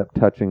 We'll end up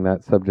touching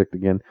that subject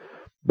again.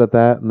 But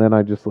and then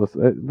I just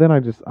listen.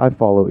 I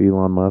follow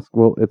Elon Musk.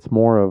 Well, it's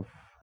more of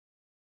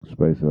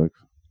SpaceX.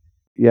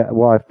 Yeah.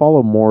 Well, I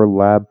follow more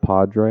Lab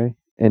Padre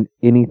and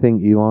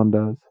anything Elon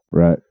does.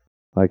 Right.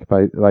 Like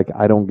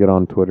I don't get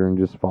on Twitter and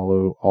just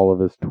follow all of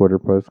his Twitter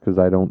posts because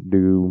I don't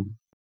do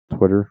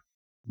Twitter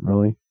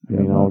really. Yeah,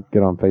 I mean, I'll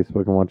get on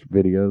Facebook and watch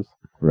videos.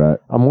 Right.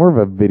 I'm more of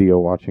a video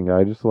watching guy.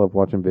 I just love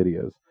watching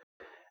videos.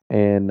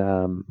 And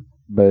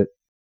but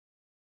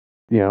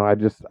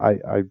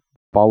I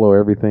follow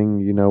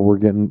everything.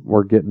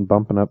 We're getting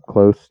bumping up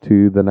close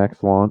to the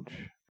next launch.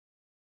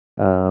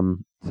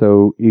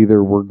 So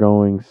either we're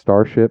going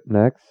Starship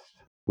next,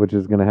 which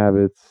is going to have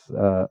its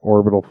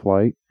orbital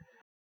flight,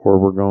 or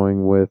we're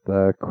going with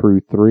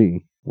Crew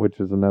 3, which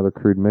is another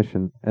crewed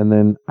mission. And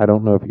then I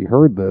don't know if you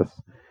heard this,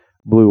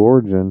 Blue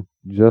Origin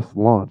just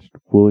launched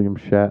William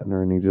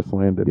Shatner, and he just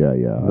landed. Yeah.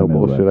 No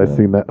bullshit. I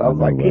seen that. I was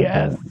like,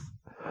 yes,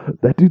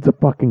 that dude's a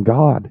fucking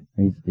god.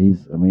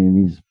 He's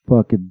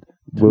fucking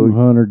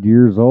 200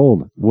 years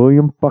old.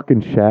 William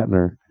fucking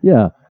Shatner.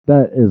 Yeah,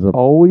 that is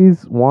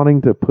always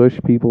wanting to push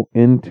people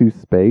into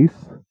space.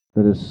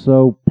 That is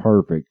so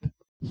perfect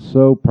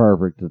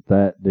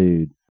that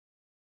dude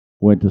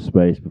went to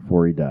space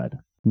before he died.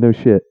 No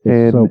shit.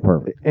 It's so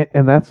perfect.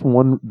 And that's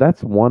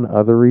one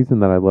other reason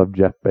that I love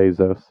Jeff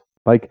Bezos.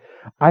 Like,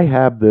 I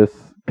have this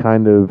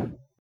kind of,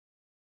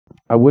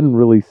 I wouldn't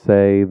really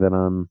say that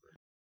I'm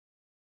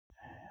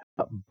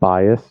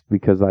biased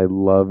because I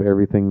love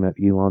everything that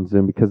Elon's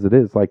doing, because it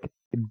is like,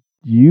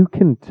 you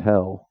can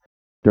tell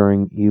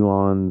during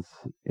Elon's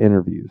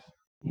interviews,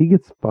 he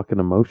gets fucking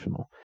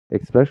emotional,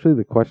 especially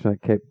the question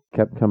that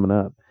kept coming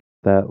up,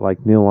 that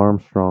like Neil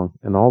Armstrong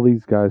and all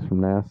these guys from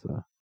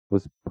NASA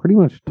was pretty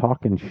much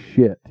talking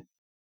shit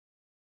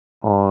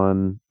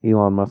on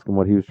Elon Musk and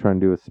what he was trying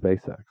to do with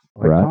SpaceX.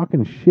 Like, right.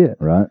 Talking shit.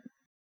 Right.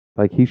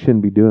 Like, he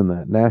shouldn't be doing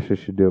that. NASA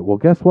should do it. Well,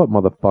 guess what,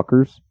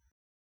 motherfuckers?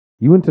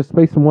 You went to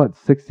space in what,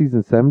 60s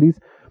and 70s?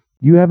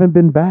 You haven't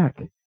been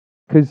back.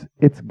 Because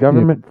it's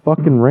government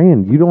fucking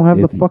ran. You don't have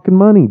the fucking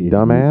money,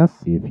 dumbass.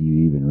 If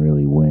you even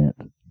really went.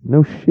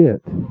 No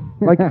shit.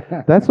 Like,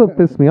 that's what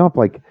pissed me off.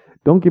 Like,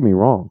 don't get me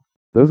wrong.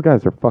 Those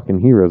guys are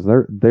fucking heroes.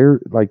 They're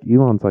like,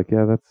 Elon's like,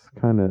 yeah, that's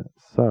kind of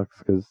sucks.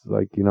 Because,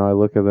 like, I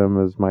look at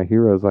them as my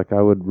heroes. Like,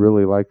 I would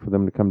really like for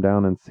them to come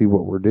down and see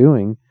what we're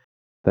doing.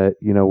 That,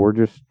 we're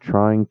just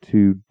trying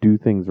to do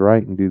things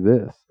right and do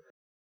this.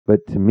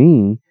 But to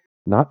me,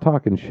 not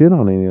talking shit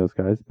on any of those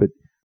guys, but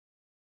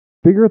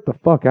figure it the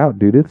fuck out,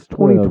 dude. It's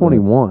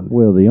 2021.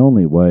 Well, the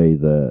only way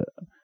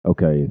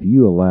if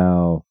you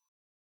allow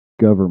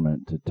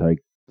government to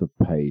take the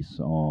pace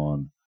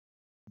on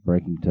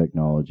breaking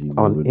technology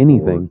on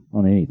anything,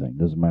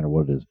 doesn't matter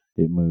what it is,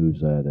 it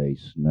moves at a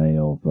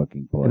snail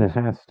fucking pace. And it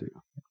has to.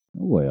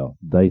 Well,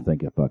 they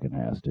think it fucking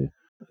has to.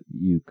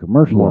 You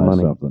commercialize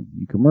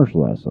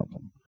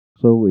something.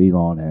 So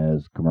Elon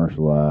has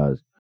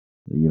commercialized,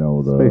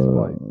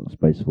 the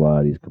space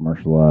flight. He's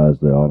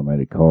commercialized the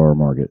automated car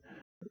market.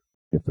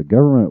 If the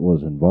government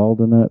was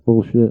involved in that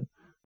bullshit,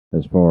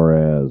 as far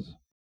as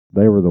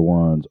they were the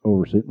ones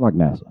overseeing, like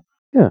NASA.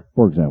 Yeah.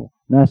 For example,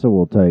 NASA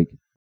will take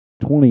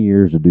 20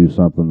 years to do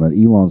something that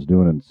Elon's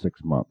doing in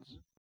 6 months.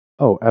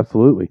 Oh,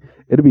 absolutely.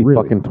 It'll be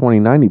fucking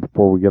 2090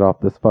 before we get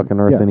off this fucking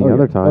Earth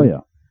other time. Oh,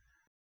 yeah.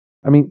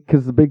 I mean,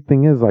 because the big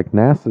thing is, like,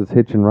 NASA's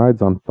hitching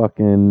rides on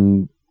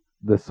fucking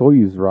the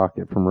Soyuz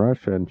rocket from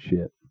Russia and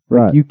shit. Like,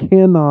 right. You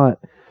cannot,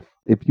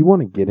 if you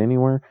want to get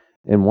anywhere,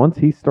 and once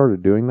he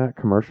started doing that,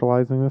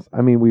 commercializing this,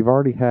 I mean, we've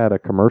already had a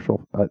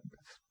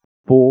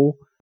full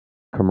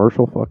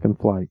commercial fucking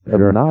flight of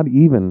not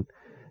even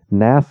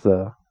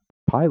NASA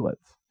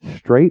pilots,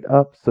 straight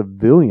up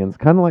civilians,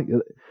 kind of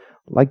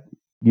like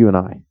you and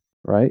I,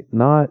 right?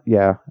 Not,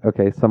 they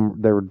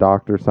were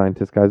doctor,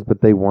 scientist guys,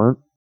 but they weren't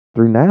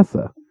through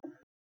NASA.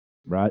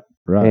 Right.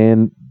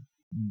 And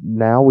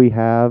now we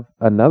have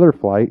another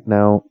flight.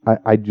 Now,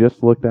 I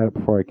just looked at it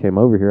before I came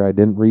over here. I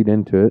didn't read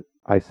into it.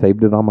 I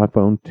saved it on my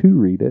phone to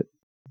read it.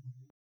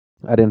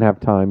 I didn't have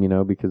time,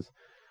 because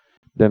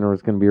dinner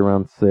was going to be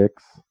around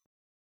 6.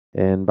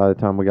 And by the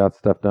time we got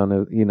stuff done,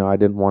 I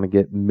didn't want to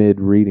get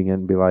mid-reading it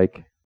and be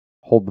like,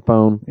 hold the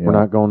phone. Yeah. We're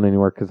not going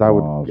anywhere, because I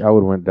Pause.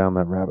 would went down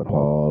that rabbit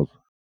hole.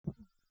 Pause.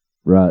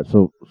 Right.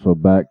 So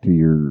back to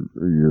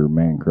your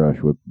man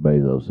crush with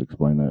Bezos.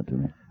 Explain that to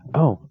me.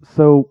 Oh,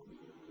 so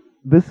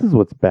this is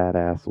what's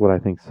badass, what I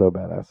think so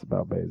badass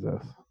about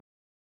Bezos.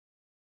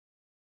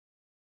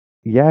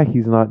 Yeah,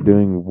 he's not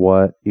doing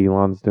what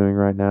Elon's doing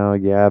right now.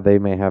 Yeah, they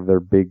may have their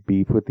big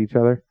beef with each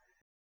other.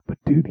 But,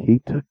 dude, he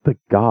took the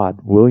god,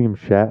 William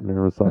Shatner,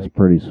 and was That's like,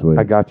 pretty sweet.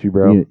 I got you,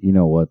 bro. You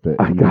know what that?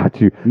 I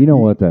got you. You know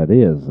what that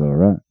is, though,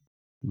 right?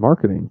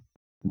 Marketing.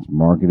 It's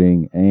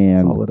marketing, That's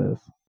and all it is.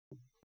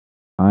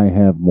 I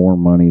have more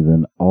money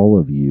than all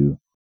of you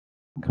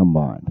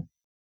combined.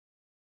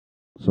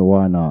 So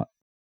why not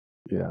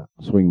Yeah.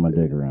 swing my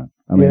dick around?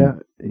 I mean, Yeah.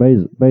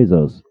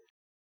 Bezos,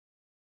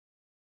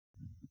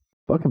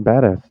 Fucking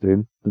badass,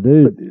 dude.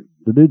 the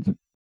dude's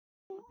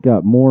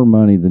got more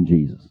money than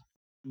Jesus.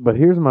 But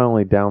here's my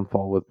only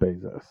downfall with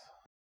Bezos.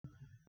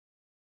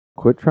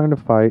 Quit trying to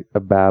fight a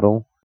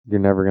battle you're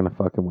never going to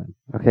fucking win.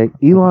 Okay?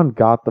 Elon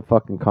got the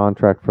fucking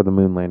contract for the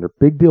moon lander.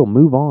 Big deal.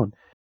 Move on.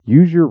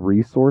 Use your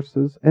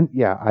resources. And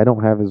yeah, I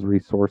don't have his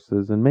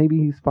resources. And maybe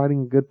he's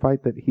fighting a good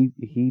fight that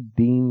he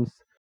deems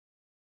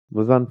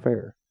was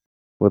unfair.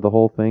 With the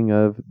whole thing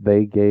of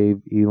they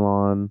gave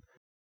Elon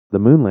the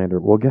moon lander.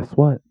 Well, guess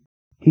what?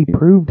 He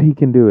proved he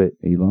can do it.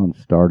 Elon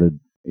started.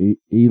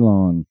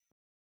 Elon.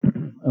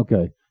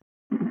 Okay.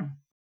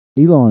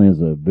 Elon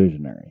is a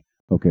visionary.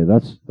 Okay,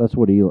 that's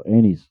what Elon,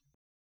 and he's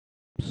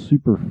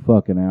super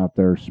fucking out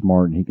there,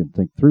 smart, and he can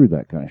think through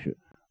that kind of shit.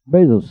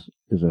 Bezos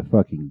is a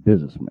fucking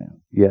businessman.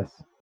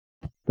 Yes.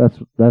 That's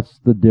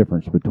the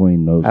difference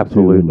between those two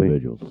Absolutely.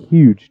 individuals.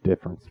 Huge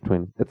difference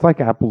between. It's like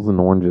apples and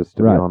oranges,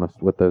 to Right. be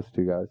honest, with those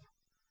two guys.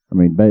 I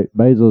mean,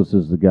 Bezos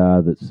is the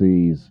guy that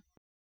sees.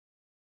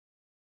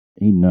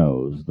 He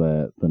knows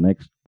that the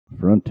next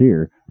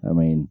frontier. I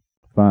mean,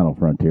 final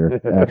frontier,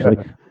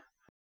 actually.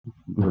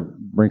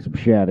 Bring some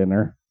shat in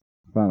there.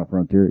 Final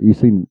Frontier. You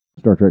seen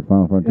Star Trek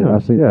Final Frontier? Yeah,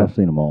 I've seen yeah.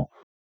 them all.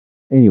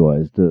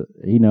 Anyways,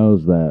 he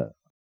knows that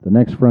the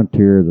next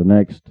frontier, the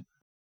next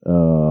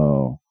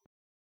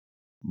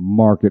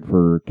market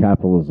for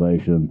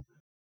capitalization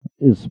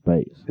is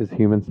space. Is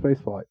human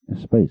spaceflight.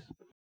 Is space.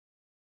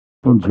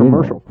 For In general.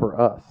 commercial, for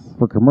us.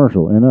 For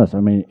commercial and us. I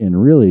mean,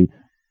 and really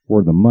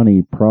where the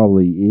money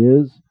probably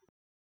is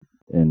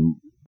and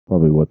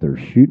probably what they're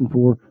shooting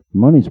for,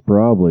 money's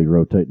probably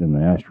rotating in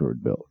the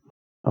asteroid belt.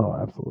 Oh,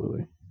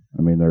 absolutely.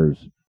 I mean,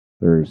 there's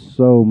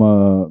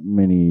so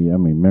many. I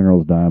mean,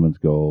 minerals, diamonds,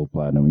 gold,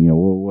 platinum.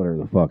 Whatever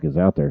the fuck is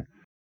out there.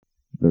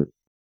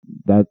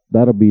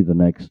 That'll be the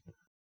next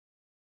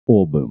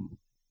oil boom.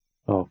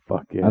 Oh,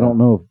 fuck yeah. I don't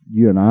know if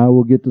you and I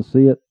will get to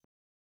see it.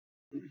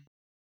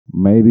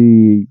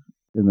 Maybe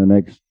in the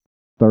next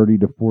 30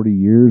 to 40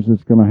 years,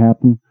 it's going to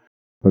happen.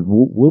 But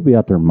we'll be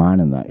out there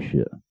mining that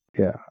shit.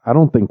 Yeah, I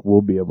don't think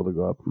we'll be able to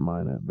go up and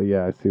mine it. But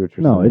yeah, I see what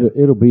you're No, saying.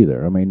 it'll be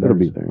there. I mean, It'll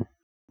be there.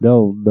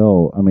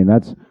 They'll. I mean,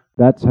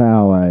 that's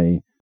how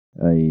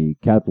a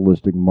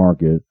capitalistic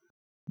market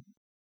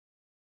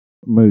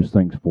moves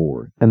things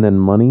forward. And then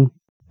money,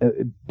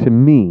 to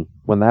me,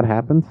 when that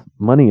happens,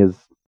 money is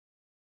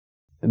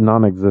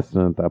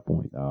non-existent at that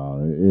point.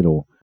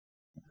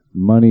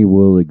 Money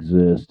will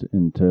exist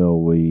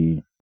until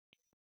we.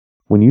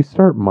 When you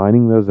start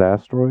mining those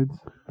asteroids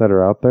that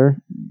are out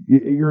there,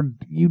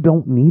 you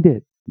don't need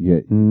it. Yeah,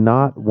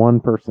 Not one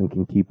person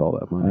can keep all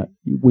that money.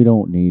 we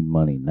don't need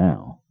money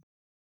now.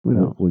 We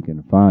don't. We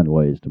can find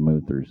ways to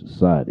move through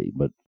society,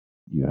 but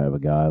you have a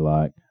guy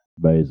like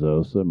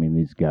Bezos. I mean,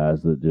 these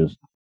guys that just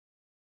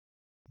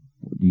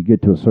you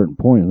get to a certain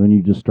point, and then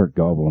you just start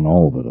gobbling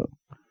all of it up.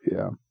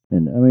 Yeah.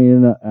 And I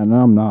mean, and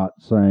I'm not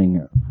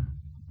saying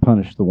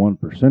punish the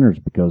 1%ers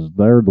because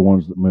they're the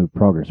ones that move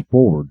progress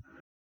forward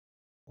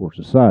for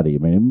society. I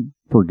mean,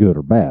 for good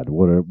or bad,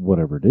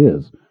 whatever it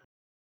is,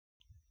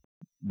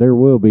 there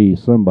will be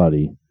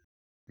somebody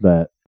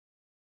that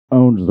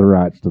owns the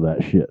rights to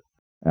that shit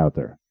out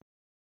there.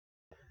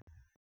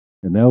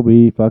 And they'll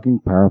be fucking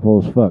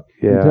powerful as fuck.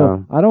 Yeah.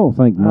 I don't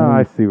think Oh, money,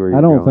 I see where you're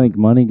I don't going. think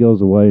money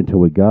goes away until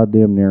we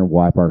goddamn near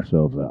wipe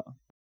ourselves out.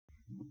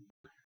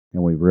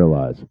 And we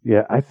realize.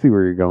 Yeah, I see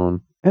where you're going.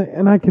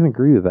 And I can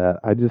agree with that.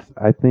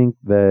 I think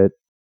that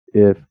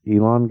if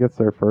Elon gets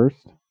there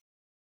first,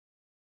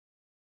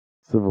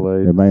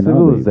 It may not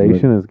be,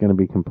 civilization is going to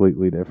be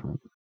completely different.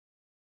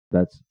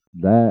 That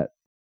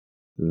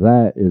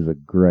is a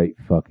great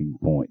fucking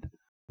point.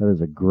 That is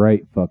a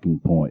great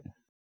fucking point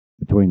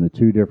between the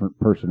two different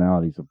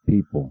personalities of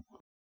people,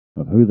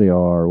 of who they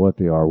are, what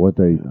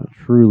they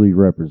truly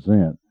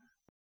represent.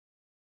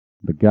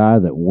 The guy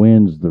that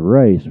wins the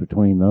race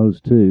between those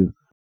two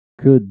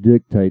could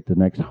dictate the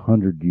next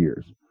 100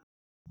 years,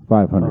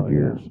 500 Oh, yeah.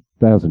 years,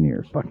 1,000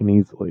 years, Fucking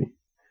easily.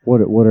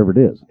 whatever it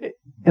is.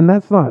 And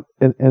that's not,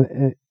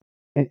 and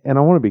and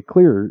I want to be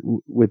clear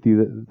with you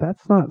that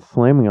that's not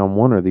slamming on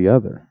one or the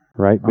other,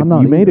 right? But I'm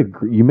not you made either.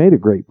 you made a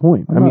great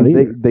point. I'm I mean,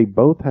 not either. they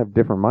both have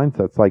different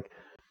mindsets. Like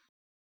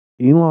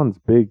Elon's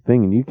big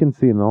thing, and you can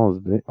see in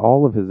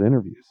all of his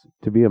interviews,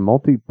 to be a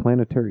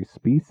multi-planetary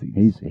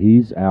species.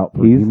 He's out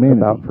for He's humanity.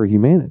 about for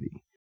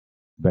humanity.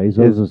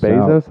 Bezos Is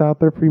Bezos out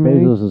there for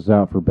humanity? Bezos is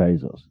out for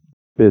Bezos.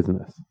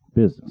 Business.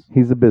 Business.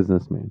 He's a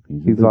businessman.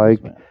 He's a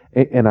like,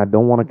 businessman. and I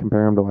don't want to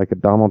compare him to like a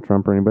Donald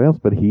Trump or anybody else,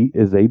 but he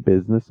is a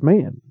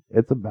businessman.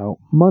 It's about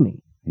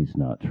money. He's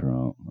not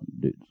Trump.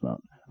 Dude's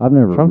not. I've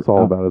never. Trump's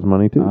all about his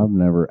money too. I've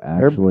never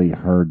actually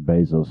heard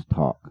Bezos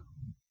talk.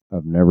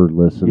 I've never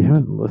listened. You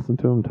haven't listened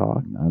to him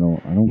talk. I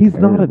don't. He's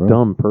care, not a bro.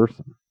 dumb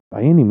person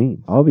by any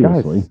means.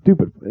 Obviously. Guy's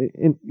stupid.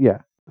 Yeah,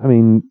 I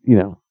mean,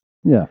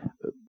 Yeah.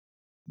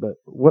 But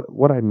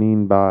what I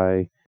mean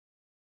by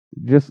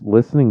just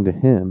listening to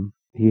him,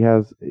 he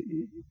has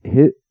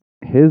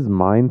his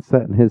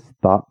mindset and his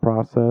thought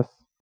process.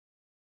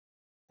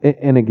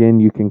 And again,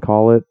 you can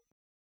call it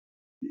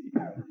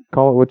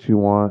what you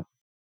want,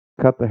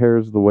 cut the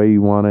hairs the way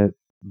you want it,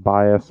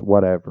 bias,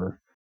 whatever.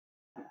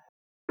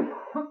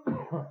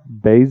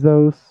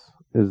 Bezos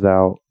is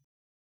out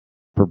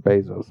for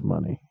Bezos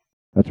money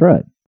That's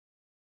right.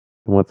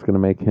 and what's going to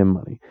make him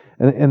money.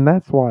 And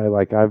that's why,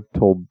 like, I've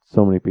told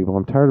so many people,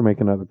 I'm tired of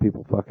making other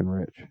people fucking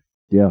rich.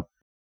 Yeah.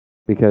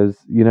 Because,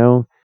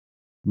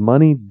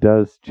 money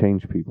does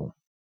change people.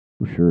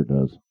 Sure it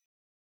does.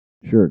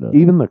 Sure it does.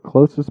 Even the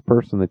closest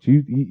person that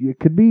you it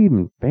could be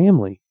even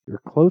family,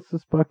 your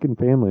closest fucking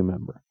family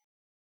member.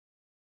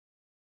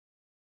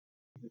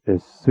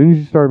 As soon as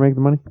you start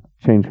making money,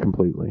 change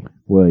completely.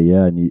 Well,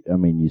 yeah, and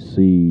you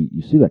see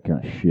that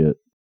kind of shit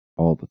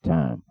all the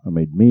time. I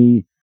mean,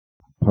 me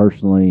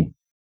personally,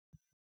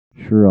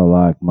 sure I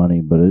like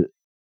money, but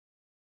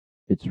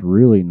it's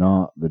really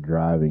not the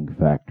driving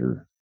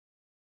factor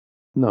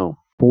No.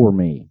 for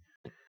me.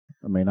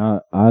 I mean, I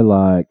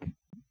like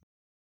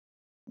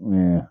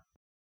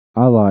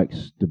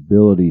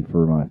stability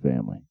for my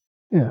family.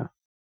 Yeah.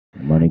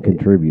 Money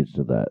contributes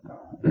to that.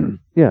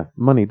 Yeah,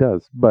 money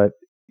does. But,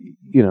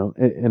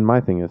 and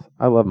my thing is,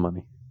 I love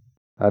money.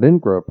 I didn't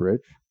grow up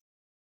rich.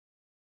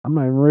 I'm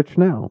not even rich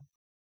now.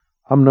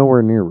 I'm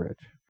nowhere near rich.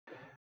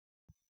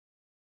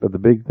 But the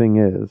big thing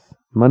is,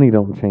 money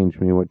don't change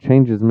me. What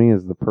changes me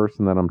is the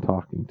person that I'm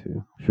talking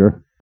to.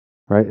 Sure.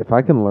 Right? If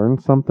I can learn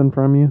something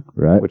from you,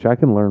 Right. which I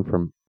can learn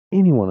from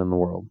anyone in the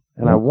world,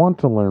 and I Right. want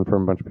to learn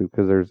from a bunch of people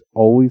because there's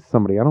always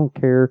somebody. I don't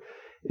care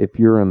if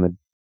you're in the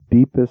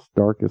deepest,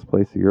 darkest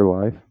place of your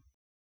life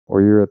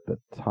or you're at the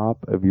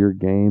top of your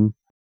game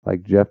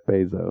like Jeff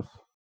Bezos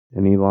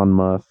and Elon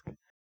Musk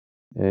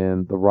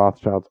and the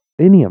Rothschilds,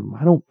 any of them.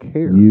 I don't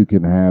care. You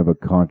can have a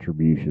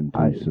contribution to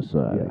I-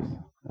 society. Yes,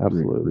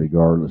 absolutely.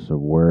 Regardless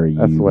of where you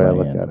That's the way I land.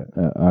 look at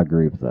it. I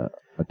agree with that.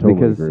 I totally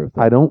Because agree with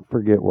that. I don't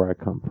forget where I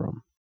come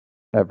from,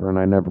 ever, and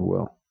I never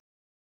will.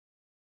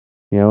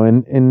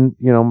 And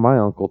my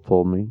uncle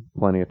told me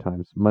plenty of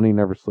times, money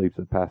never sleeps,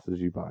 it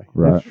passes you by.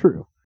 Right. That's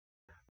true.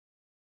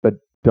 But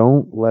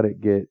don't let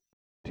it get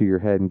to your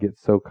head and get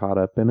so caught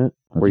up in it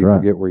where That's you right.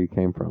 forget where you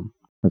came from.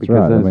 That's Because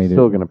right. then I mean, it's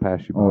still going to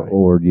pass you by.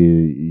 or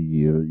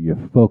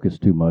you focus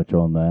too much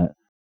on that,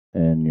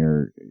 and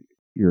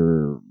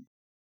you're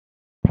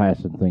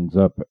passing things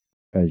up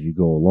as you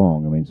go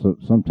along. I mean, so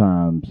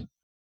sometimes,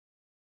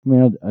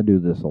 I do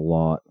this a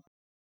lot.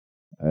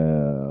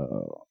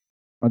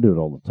 I do it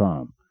all the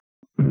time.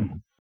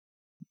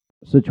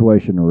 A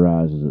situation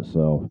arises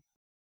itself,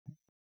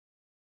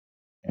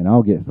 and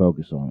I'll get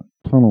focused on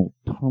it.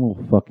 Tunnel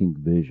fucking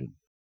vision.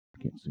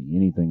 Can't see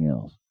anything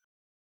else.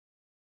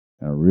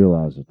 And I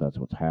realize that that's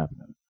what's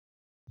happening.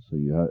 So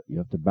you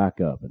have to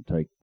back up and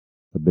take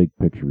the big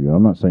picture view.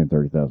 I'm not saying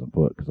 30,000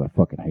 foot because I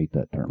fucking hate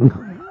that term.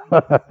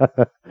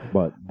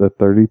 But the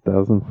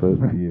 30,000 foot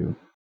view.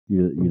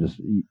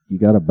 you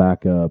got to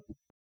back up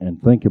and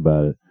think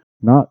about it,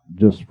 not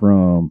just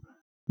from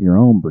your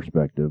own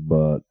perspective,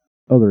 but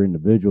other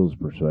individuals'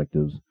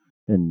 perspectives.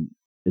 And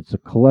it's a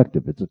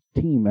collective, it's a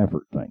team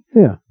effort thing.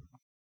 Yeah.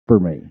 For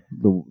me,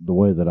 the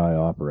way that I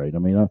operate. I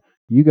mean,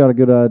 you got a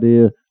good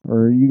idea,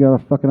 or you got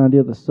a fucking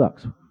idea that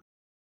sucks.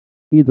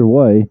 Either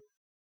way,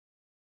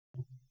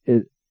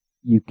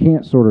 you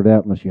can't sort it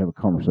out unless you have a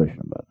conversation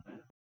about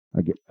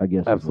it. I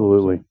guess.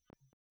 Absolutely.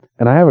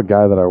 And I have a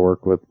guy that I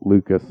work with,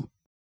 Lucas.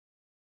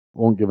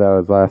 Won't give out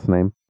his last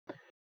name,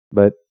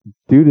 but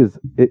dude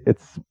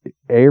it's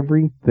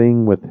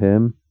everything with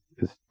him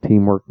is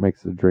teamwork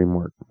makes the dream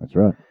work. That's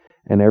right.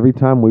 And every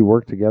time we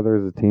work together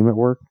as a team at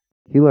work,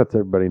 he lets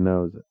everybody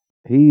knows it.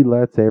 He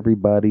lets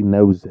everybody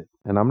knows it.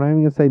 And I'm not even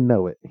going to say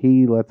know it.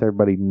 He lets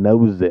everybody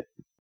knows it.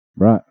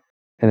 Right.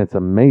 And it's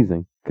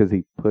amazing because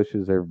he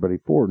pushes everybody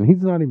forward. And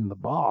he's not even the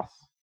boss.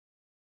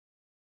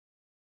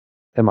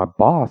 And my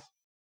boss,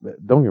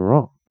 don't get me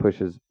wrong,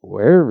 pushes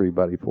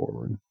everybody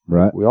forward.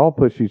 Right. We all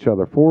push each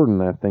other forward in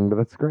that thing, but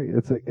that's great.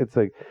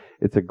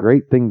 It's a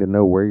great thing to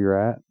know where you're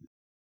at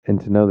and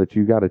to know that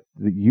you've got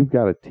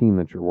a team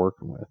that you're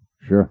working with.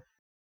 Sure.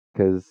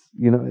 Because,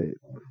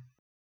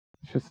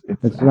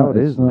 It's how it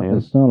is, man.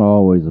 It's not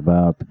always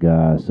about the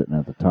guy sitting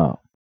at the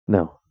top.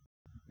 No.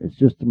 It's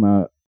just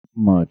about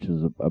much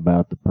as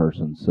about the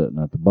person sitting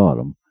at the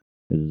bottom.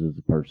 It is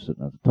the person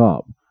sitting at the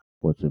top.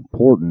 What's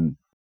important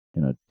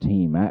in a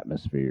team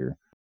atmosphere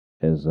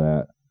is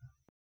that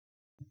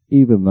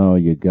even though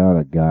you got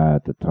a guy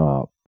at the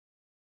top,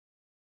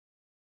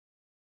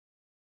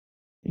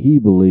 he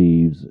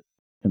believes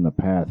in the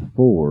path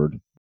forward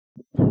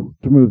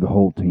to move the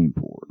whole team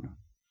forward.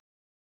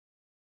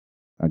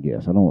 I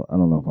guess I don't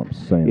know if I'm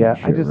saying that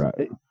shit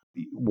right.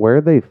 Where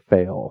they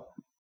fail,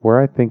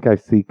 where I think I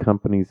see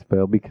companies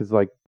fail, because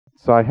I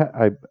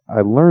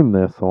learned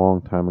this a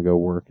long time ago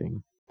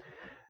working.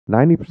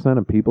 90%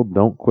 of people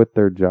don't quit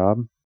their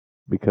job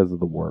because of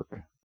the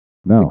work.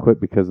 No, they quit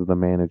because of the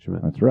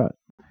management. That's right.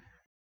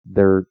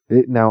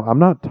 Now I'm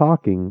not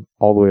talking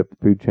all the way up the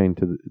food chain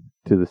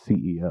to the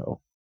CEO,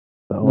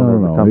 the owner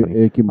of the company.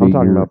 It can be I'm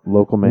talking about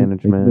local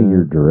management. It can be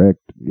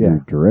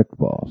your direct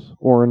boss,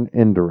 or an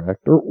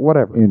indirect, or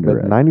whatever.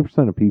 Indirect. But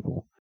 90% of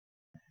people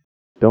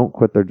don't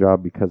quit their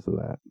job because of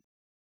that,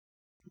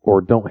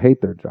 or don't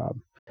hate their job.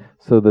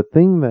 So the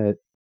thing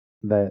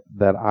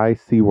that I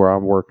see where I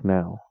work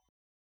now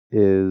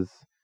is,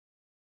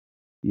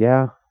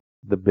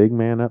 the big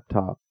man up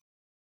top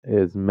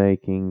is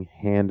making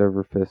hand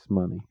over fist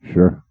money.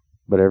 Sure.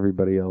 But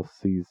everybody else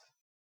sees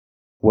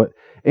what,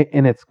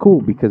 and it's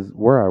cool because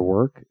where I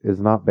work is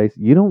not based,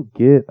 you don't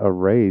get a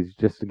raise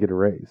just to get a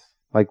raise.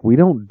 Like, we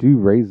don't do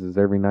raises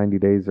every 90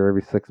 days or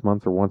every 6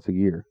 months or once a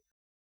year.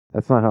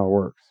 That's not how it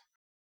works.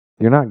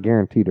 You're not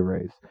guaranteed a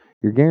raise.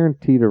 You're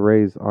guaranteed a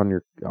raise on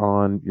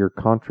your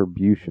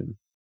contribution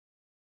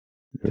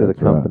to the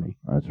company.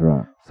 Right. That's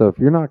right. So if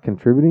you're not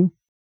contributing,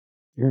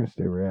 you're going to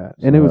stay where you're at.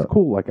 And it was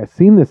cool. Like, I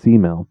seen this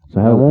email.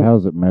 So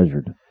how's it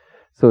measured?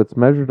 So it's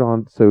measured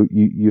on, so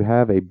you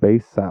have a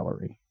base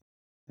salary.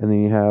 And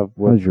then you have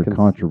how's your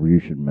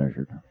contribution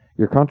measured?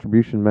 Your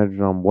contribution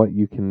measured on what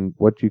you can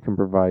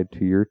provide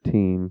to your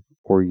team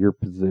or your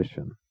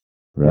position.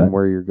 Right. And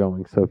where you're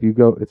going. So if you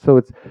go, it's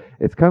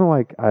kind of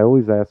like, I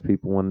always ask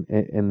people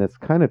and this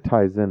kind of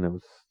ties in. It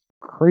was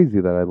crazy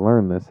that I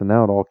learned this, and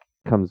now it all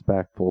comes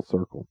back full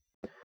circle.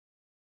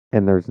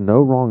 And there's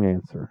no wrong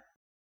answer.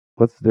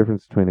 What's the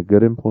difference between a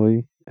good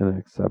employee and an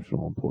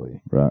exceptional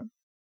employee? Right.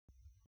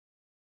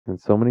 And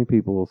so many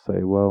people will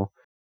say, well,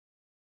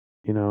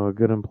 a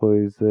good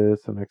employee is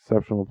this, an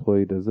exceptional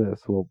employee does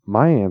this. Well,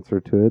 my answer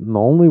to it, and the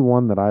only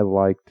one that I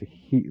like to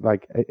hear,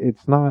 like,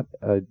 it's not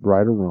a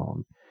right or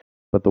wrong,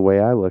 but the way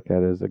I look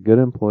at it is, a good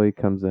employee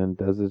comes in,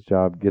 does his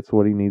job, gets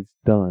what he needs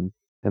done,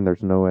 and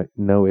there's no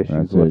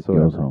issues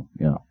whatsoever. Goes home.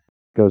 Yeah.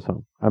 Goes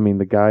home. I mean,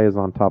 the guy is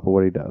on top of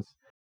what he does.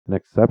 An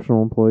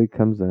exceptional employee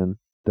comes in,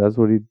 does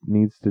what he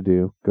needs to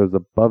do, goes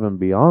above and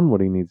beyond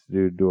what he needs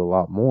to do a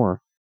lot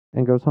more,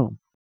 and goes home.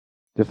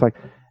 Just like,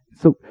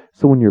 so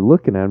when you're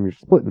looking at him, you're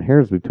splitting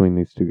hairs between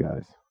these two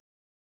guys.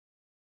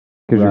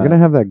 Because you're going to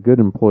have that good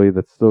employee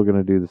that's still going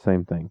to do the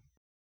same thing.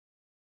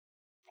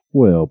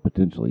 Well,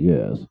 potentially,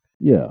 yes.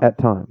 Yeah. At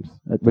times.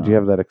 But you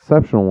have that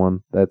exceptional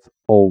one that's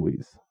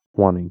always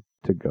wanting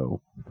to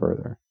go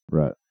further.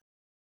 Right.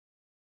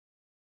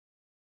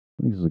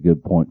 I think this is a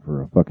good point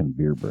for a fucking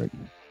beer break.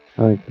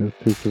 I think this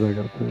too, because I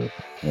got to piss.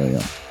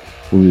 Yeah.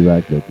 We'll be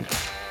back, Dickie.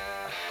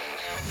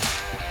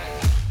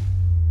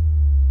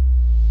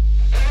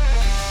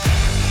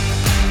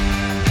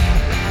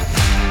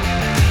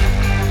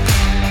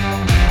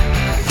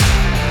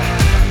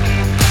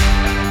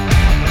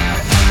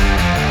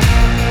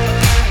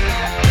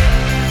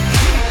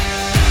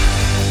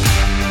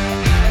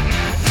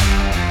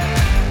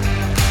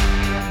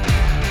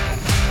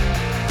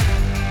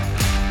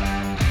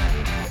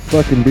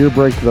 Fucking beer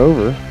break's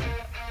over.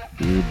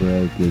 Beer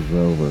break is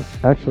over.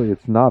 Actually,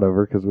 it's not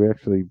over because we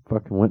actually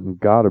fucking went and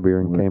got a beer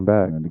and came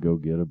back. I had to go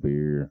get a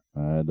beer.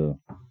 I had to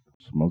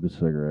smoke a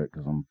cigarette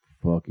because I'm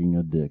fucking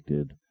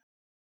addicted.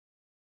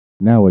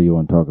 Now, what do you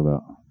want to talk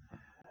about?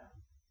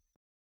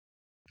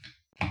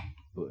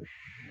 Busch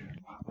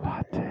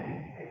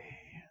Latte.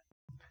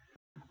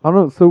 I don't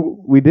know.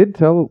 So we did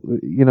say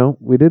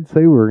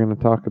we were going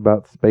to talk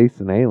about space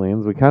and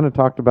aliens. We kind of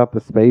talked about the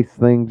space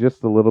thing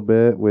just a little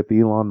bit with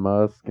Elon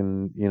Musk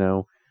and,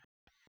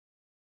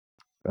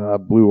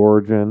 Blue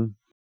Origin.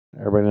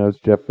 Everybody knows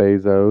Jeff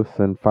Bezos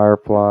and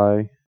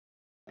Firefly.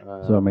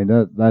 So I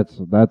mean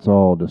that's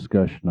all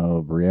discussion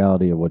of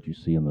reality of what you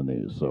see in the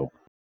news. So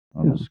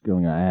I'm just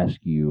going to ask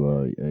you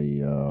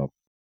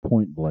a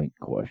point blank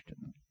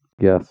question.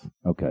 Yes.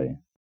 Okay.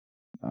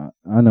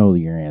 I know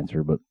your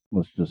answer, but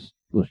let's just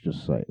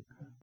say it.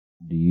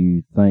 Do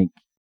you think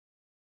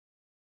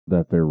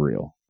that they're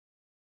real?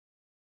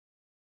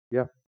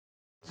 Yeah.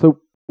 So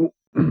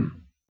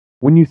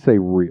when you say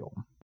real,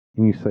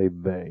 and you say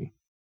they,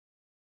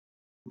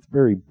 it's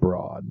very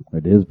broad.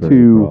 It is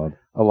very broad.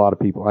 A lot of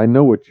people. I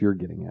know what you're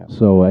getting at.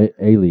 So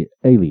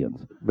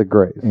aliens, the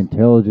Greys,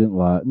 intelligent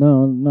life.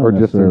 No, or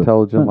just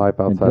intelligent life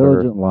outside of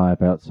Earth. Intelligent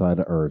life outside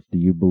of Earth. Do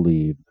you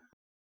believe?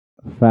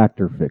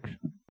 Fact or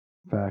fiction?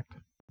 Fact.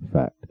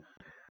 Fact.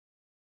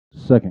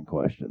 Second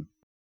question.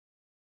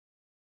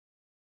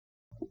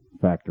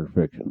 fact or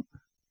fiction?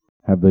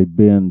 Have they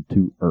been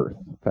to Earth?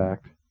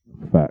 Fact.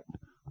 Fact.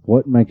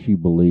 What makes you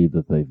believe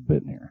that they've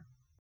been here?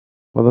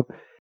 Well,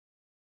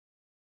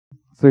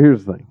 so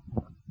here's the thing.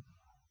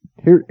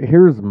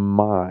 Here's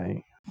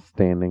my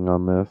standing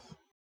on this.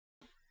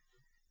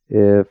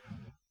 If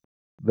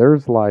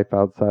there's life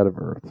outside of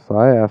Earth, so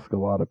I ask a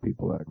lot of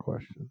people that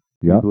question.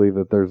 Do Yeah. you believe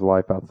that there's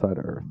life outside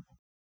of Earth?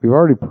 We've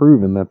already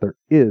proven that there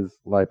is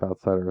life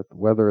outside of Earth,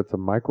 whether it's a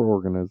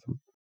microorganism,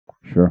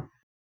 Sure.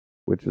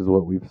 which is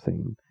what we've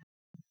seen.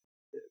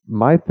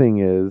 My thing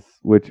is,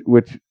 which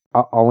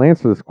I'll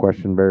answer this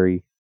question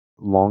very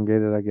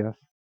elongated, I guess.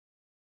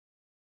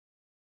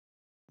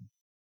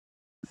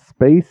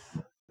 Space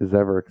is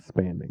ever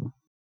expanding.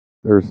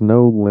 There's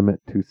no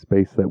limit to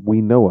space that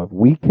we know of.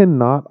 We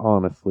cannot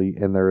honestly,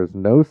 and there is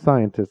no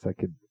scientist that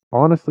could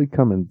honestly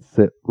come and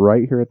sit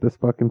right here at this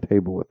fucking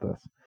table with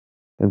us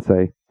and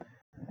say,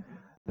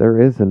 there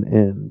is an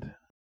end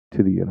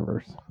to the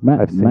universe.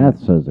 I've seen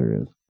Math it. says there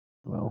is.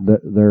 Well,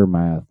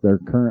 Their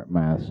current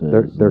math says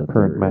their that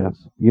current there math.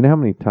 is. You know how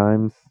many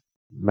times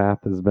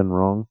math has been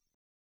wrong?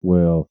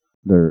 Well,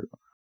 their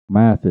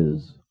math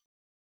is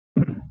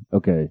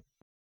okay.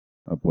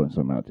 I'll point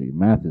something out to you.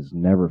 Math is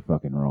never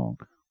fucking wrong.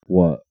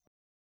 What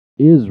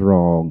is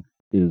wrong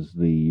is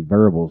the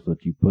variables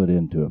that you put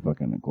into a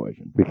fucking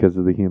equation Because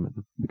of the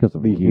human. because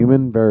of The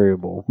human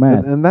variable.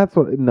 Math. And that's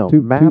what, no,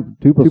 Two- math,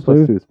 two plus 2 plus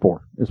two? 2 is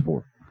 4. is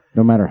 4.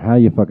 No matter how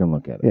you fucking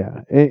look at it.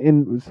 Yeah.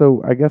 And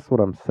so I guess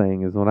what I'm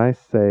saying is when I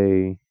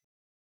say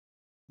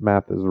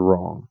math is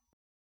wrong,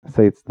 I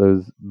say it's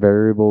those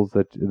variables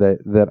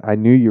that I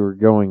knew you were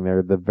going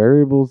there. The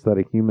variables that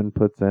a human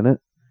puts in it,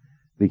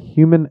 the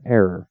human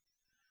error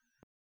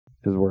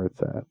is where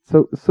it's at.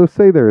 So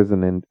say there is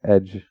an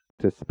edge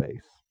to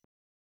space.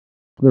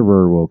 There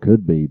very well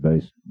could be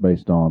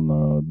based on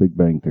the Big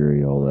Bang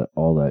Theory,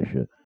 all that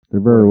shit.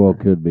 There very well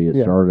could be. It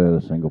Yeah. started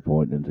at a single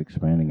point and it's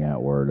expanding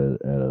outward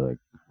at a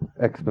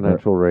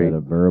Exponential rate. at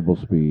a variable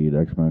speed,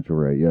 exponential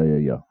rate.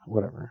 Yeah.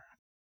 Whatever.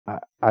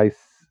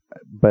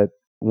 But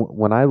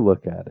when I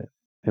look at it,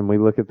 and we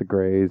look at the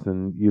Grays,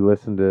 and you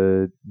listen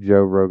to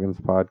Joe Rogan's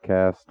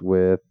podcast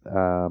with,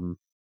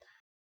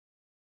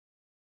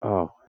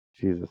 oh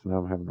Jesus, now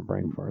I'm having a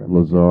brain fart.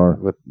 Lazar.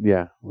 with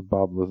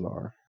Bob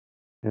Lazar,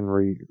 and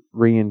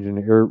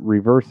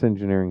reverse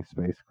engineering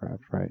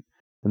spacecraft, right?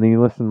 And then you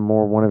listen to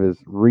more one of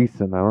his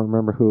recent. I don't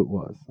remember who it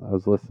was. I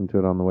was listening to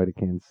it on the way to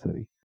Kansas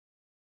City.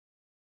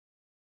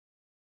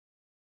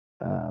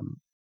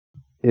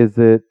 Is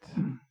it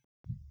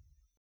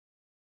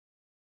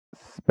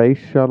space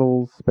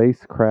shuttles,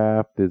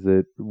 spacecraft? Is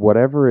it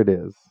whatever it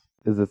is?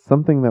 Is it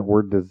something that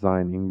we're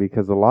designing?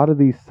 Because a lot of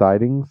these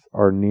sightings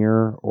are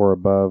near or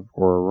above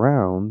or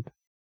around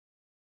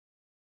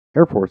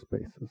Air Force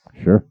bases,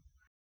 Sure.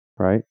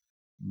 right?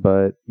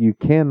 But you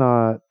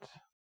cannot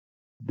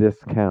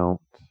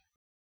discount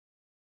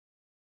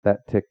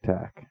that Tic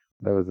Tac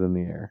that was in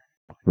the air.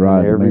 Right.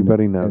 And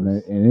everybody and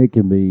knows. and it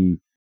can be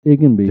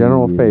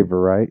General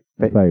Favor, right?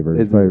 Favor.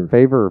 Is it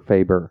Favor or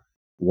Faber?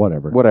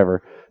 Whatever.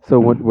 Whatever. So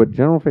what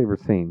General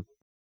Favor's seen,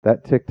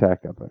 that Tic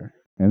Tac up there,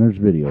 And there's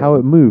video. how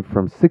it moved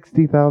from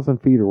 60,000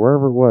 feet or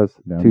wherever it was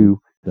Down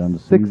to to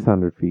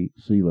 600 feet,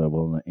 sea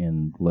level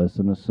in less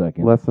than a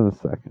second. less than a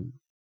second.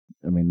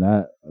 I mean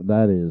that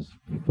is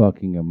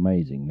fucking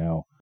amazing.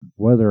 Now,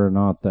 whether or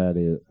not that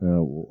is,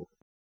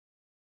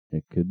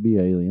 it could be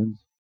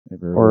aliens,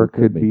 Or it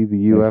could be the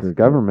U.S.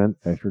 government.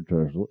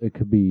 extraterrestrial. It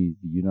could be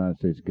the United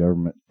States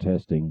government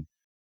testing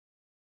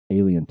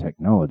alien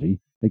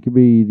technology. It could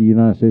be the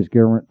United States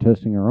government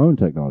testing our own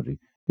technology.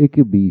 It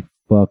could be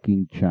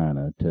fucking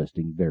China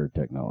testing their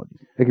technology.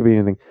 It could be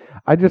anything.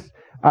 I guess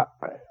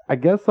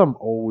I'm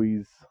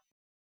always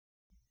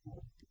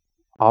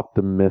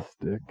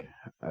optimistic.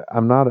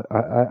 I'm not.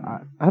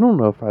 I don't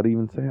know if I'd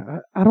even say.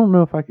 I don't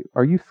know if I could.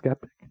 Are you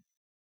skeptic?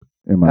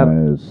 Am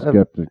I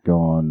skeptic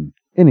on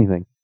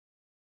Anything.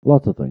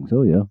 lots of things?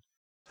 Oh yeah,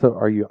 So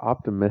are you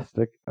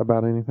optimistic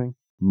about anything?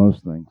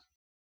 most things.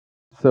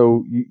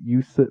 So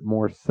you sit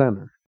more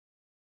centered,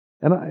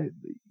 and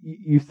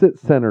you sit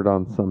centered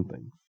on some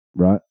things.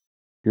 Right?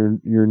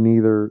 You're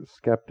neither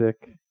skeptic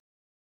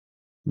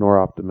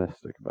nor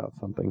optimistic about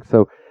something.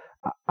 So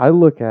I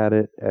look at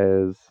it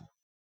as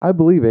I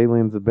believe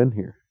aliens have been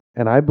here,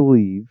 and I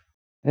believe,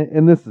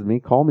 and this is me.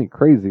 Call me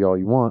crazy all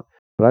you want,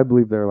 but I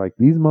believe they're like,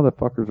 these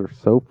motherfuckers are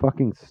so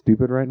fucking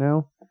stupid right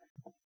now.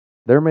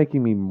 They're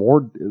making me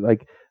more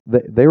like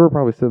they were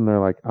probably sitting there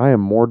like, I am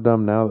more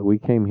dumb now that we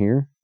came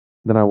here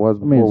than I was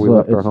before we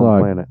left our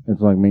home planet.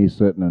 It's like me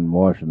sitting and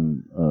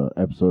watching an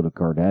episode of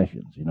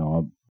Kardashians. You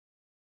know,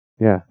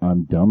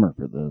 I'm dumber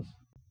for this.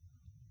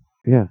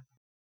 Yeah,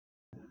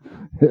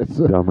 It's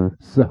dumber.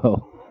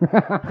 so.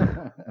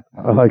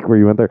 I like where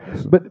you went there.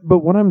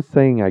 But what I'm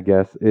saying, I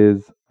guess,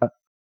 is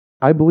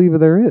I believe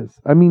there is.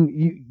 I mean,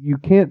 you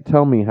can't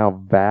tell me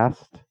how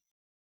vast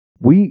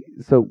we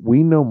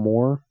know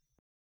more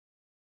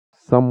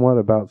somewhat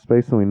about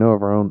space than we know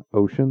of our own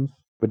oceans.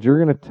 But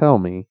you're going to tell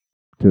me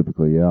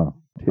Typically, yeah.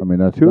 I mean,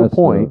 that's to a that's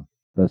point.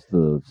 That's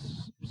the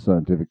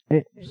scientific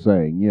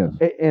saying. Yes.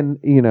 And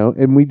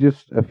and we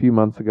just a few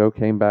months ago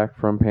came back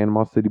from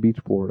Panama City Beach,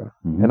 Florida,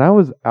 Mhm. and I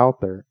was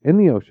out there in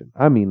the ocean.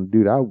 I mean,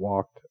 dude, I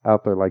walked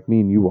out there like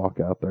me and you walk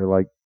out there,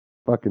 like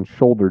fucking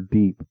shoulder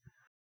deep.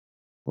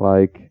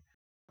 Like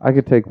I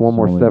could take one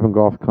more Solid. step and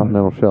go off the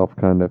continental shelf,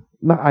 kind of.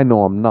 No, I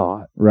know I'm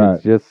not. Right.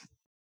 It's just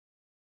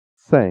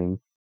saying.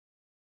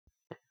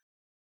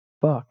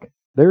 Fuck.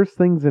 There's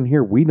things in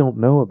here we don't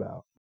know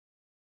about.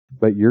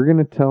 But you're going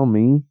to tell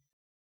me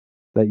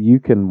that you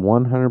can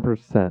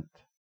 100%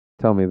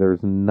 tell me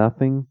there's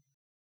nothing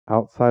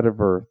outside of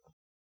Earth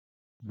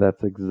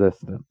that's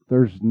existent.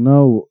 There's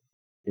no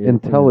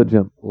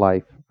Intelligent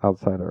life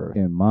outside of Earth.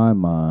 In my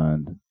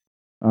mind,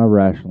 I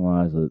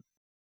rationalize it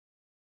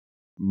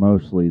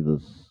mostly the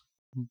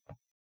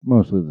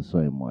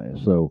same way.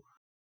 So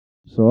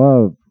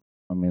I've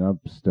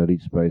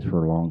studied space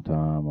for a long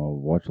time. I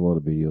watch a lot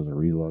of videos. I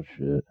read a lot of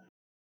shit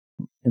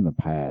in the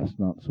past,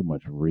 not so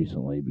much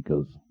recently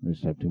because I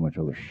just have too much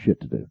other shit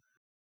to do.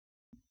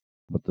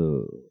 But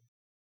the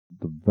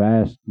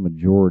vast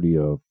majority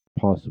of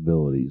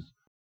possibilities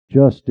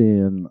just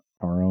in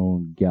our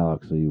own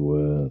galaxy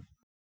with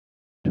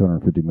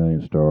 250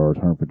 million stars,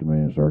 150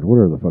 million stars,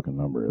 whatever the fucking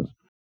number is,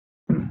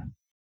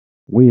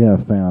 we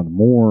have found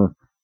more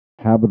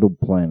habitable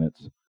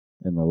planets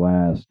in the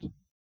last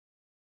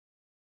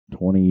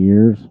 20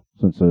 years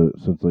since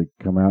they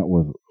come out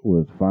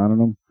with finding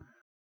them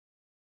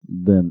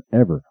than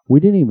ever. We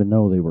didn't even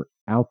know they were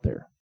out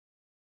there.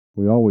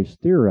 We always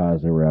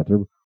theorized they were out there.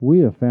 We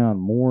have found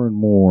more and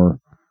more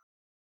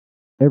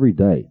every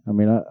day. I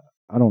mean,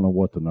 I don't know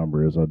what the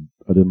number is. I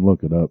didn't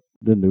look it up.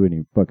 Didn't do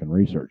any fucking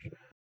research.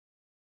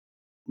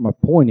 My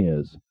point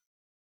is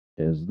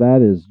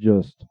that is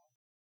just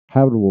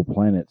habitable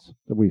planets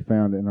that we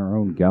found in our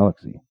own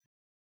galaxy.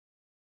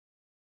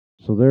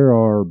 So there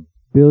are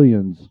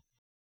billions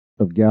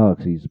of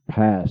galaxies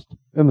past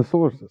In the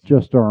solar system.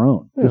 just our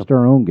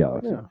own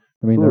galaxy. Yeah.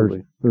 I mean,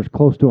 absolutely. there's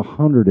close to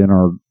 100 in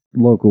our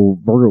local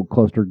Virgo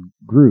cluster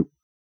group.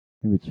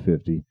 Maybe it's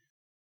 50.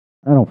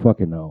 I don't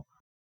fucking know.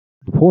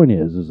 The point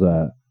is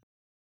that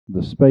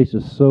the space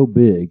is so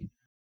big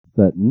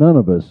that none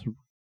of us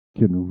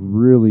can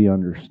really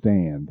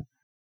understand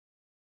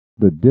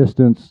the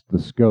distance, the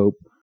scope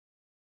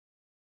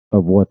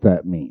of what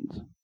that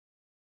means.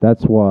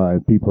 That's why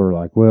people are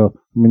like, well,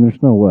 I mean,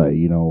 there's no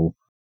way,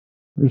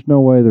 there's no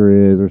way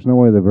there's no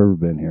way they've ever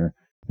been here.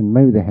 And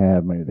maybe they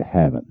have, maybe they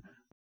haven't.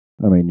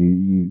 I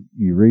mean,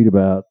 you read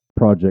about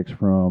projects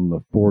from the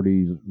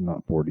 50s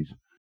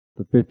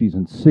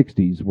and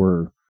 60s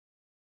where,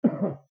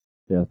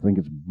 yeah, I think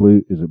it's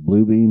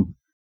Bluebeam?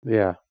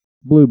 Yeah.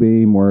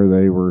 Bluebeam, where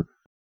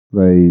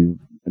they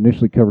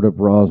initially covered up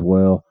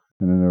Roswell,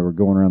 and then they were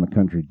going around the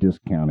country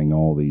discounting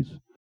all these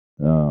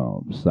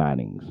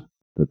sightings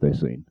that they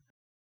seen.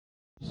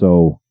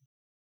 So,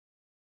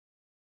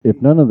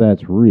 if none of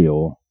that's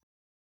real,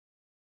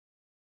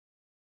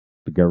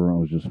 the government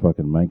was just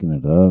fucking making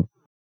it up.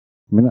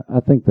 I mean, I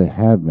think they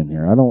have been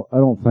here. I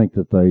don't think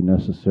that they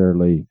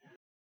necessarily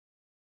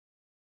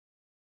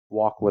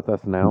Walk with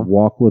us now.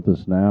 walk with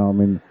us now. I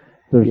mean,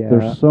 there's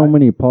Yeah, so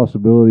many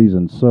possibilities,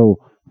 and so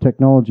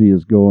technology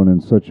is going in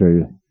such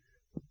a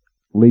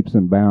leaps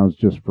and bounds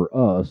just for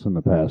us in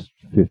the past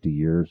 50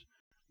 years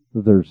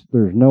that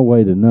there's no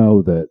way to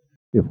know that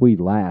if we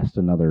last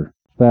another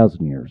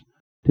 1,000 years,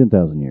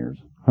 10,000 years,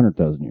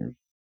 100,000 years,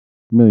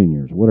 a million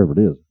years, whatever it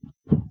is,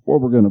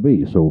 what we're going to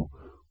be. So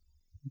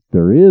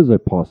there is a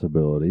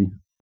possibility,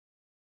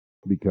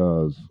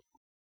 because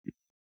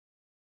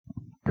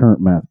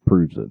current math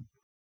proves it,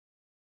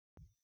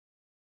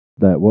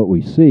 that what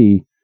we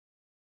see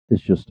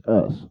is just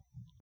us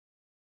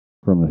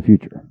from the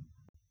future.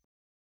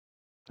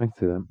 I can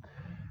see that.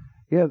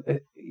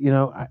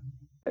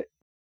 Yeah,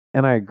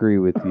 and I agree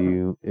with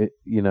you.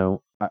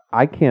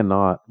 I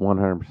cannot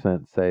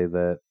 100% say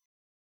that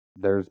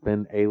there's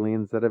been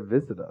aliens that have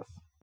visited us,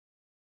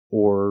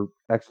 or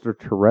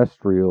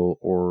extraterrestrial,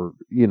 or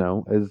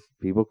as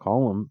people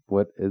call them,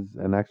 what is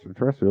an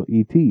extraterrestrial,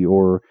 ET,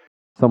 or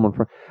someone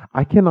from.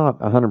 I cannot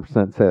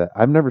 100% say that.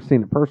 I've never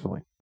seen it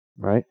personally,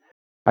 right?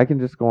 I can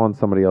just go on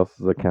somebody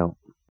else's account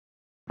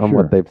on Sure.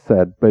 what they've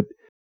said, but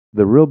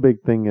the real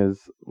big thing is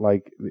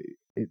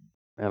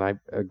and I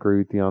agree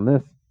with you on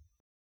this,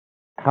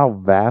 how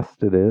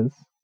vast it is,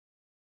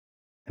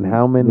 and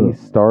how many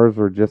stars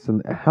are just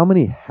how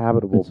many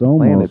habitable It's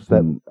almost planets that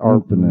an are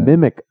infinite.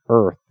 mimic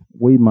Earth.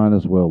 We might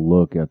as well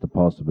look at the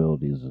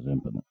possibilities as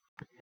infinite.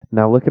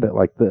 Now look at it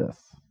like this.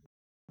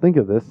 Think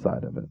of this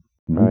side of it,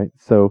 Mhm. right?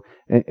 So,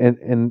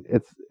 and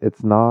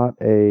it's not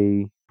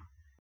a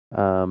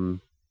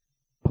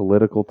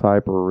political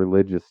type or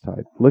religious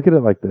type. Look at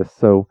it like this.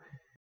 So,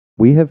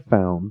 we have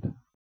found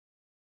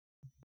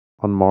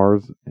on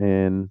Mars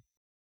and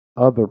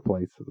other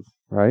places,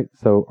 right?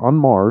 So on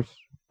Mars,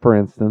 for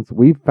instance,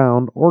 we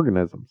found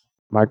organisms,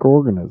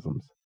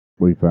 microorganisms,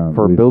 We found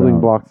for building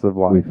blocks of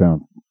life, We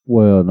found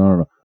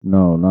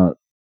no, not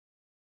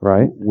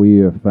right? we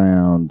have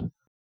found.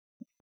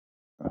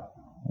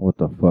 what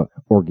the fuck,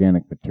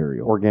 organic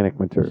material. Organic It's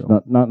material.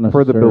 not necessarily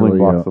For the building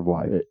blocks of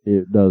life.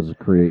 It does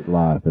create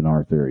life in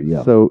our theory.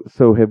 Yeah.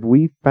 So have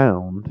we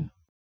found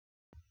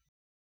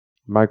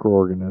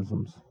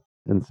microorganisms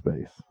in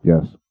space?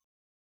 Yes.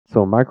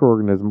 So a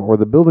microorganism or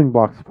the building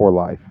blocks for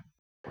life.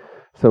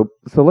 So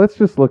let's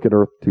just look at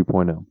Earth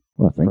 2.0.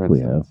 Well, I think for we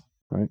have. instance,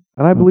 right?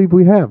 And I believe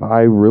we have.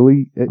 I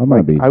really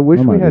I wish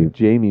we had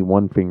Jamie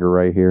One Finger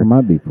right here. There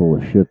might be full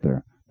of shit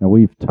there. Now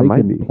we've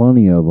might be. taken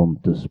plenty of them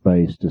to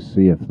space to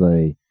see if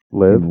they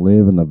Live. can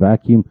live in the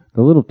vacuum.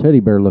 The little teddy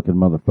bear looking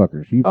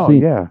motherfuckers. You've Oh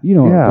seen, yeah. you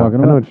know what yeah, I'm talking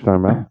I know about. what you're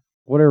talking about.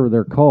 Whatever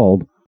they're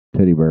called,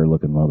 teddy bear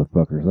looking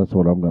motherfuckers. That's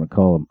what I'm going to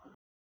call them.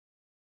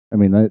 I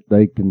mean,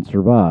 they can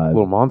survive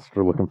Little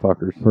monster looking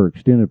fuckers. for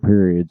extended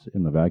periods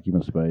in the vacuum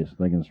of space.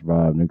 They can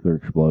survive nuclear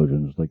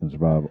explosions. They can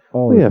survive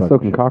all this Yeah, fucking so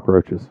can shit.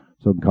 cockroaches.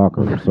 So can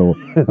cockroaches. So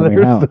I mean,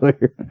 They're how, still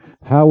here.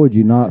 how would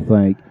you not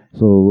think?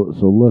 So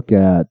look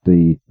at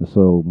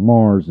so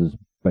Mars is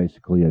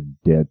basically a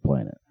dead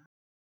planet.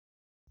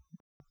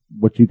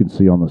 What you can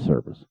see on the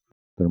surface,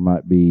 there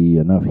might be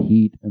enough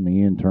heat in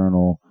the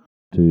internal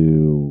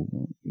to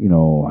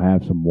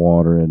have some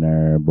water in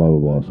there, blah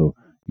blah blah. So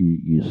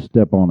you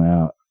step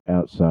on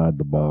outside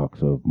the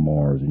box of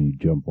Mars and you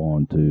jump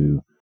onto,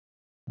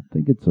 I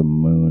think it's a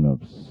moon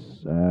of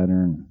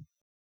Saturn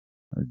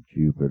or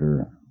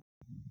Jupiter.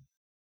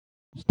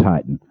 It's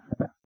Titan.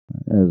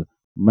 As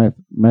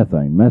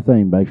methane.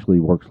 Methane basically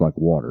works like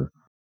water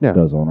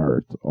does on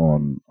Earth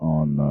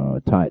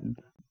on Titan.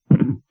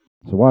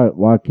 So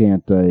why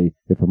can't they?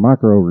 If a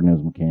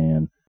microorganism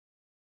can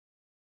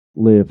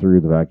live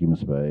through the vacuum of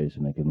space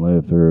and they can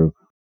live through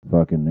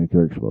fucking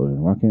nuclear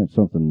explosion, why can't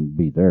something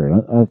be there?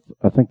 And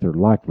I think there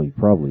likely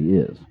probably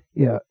is.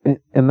 Yeah,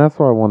 and that's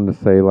why I wanted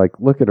to say, like,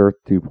 look at Earth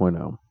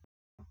 2.0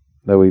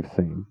 that we've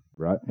seen,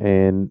 Right.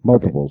 and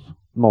Multiples.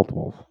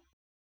 multiples.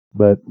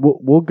 But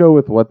we'll go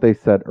with what they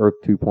said, Earth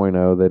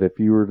 2.0. That if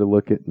you were to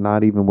look at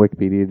not even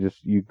Wikipedia,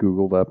 just you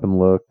Googled up and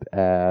looked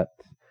at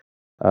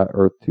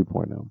Earth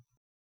 2.0.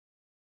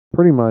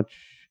 Pretty much,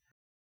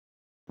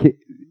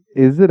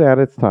 is it at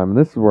its time? And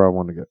this is where I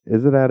want to go.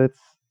 Is it at its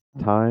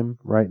time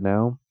right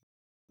now,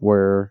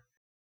 where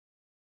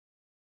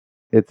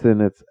it's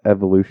in its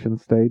evolution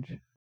stage?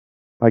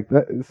 Like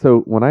that. So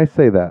when I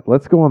say that,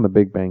 let's go on the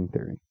Big Bang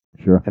Theory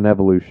Sure. and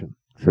evolution.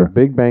 Sure. So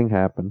Big Bang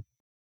happened.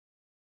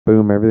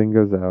 Boom, everything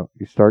goes out.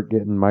 You start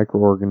getting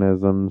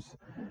microorganisms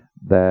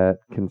that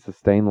can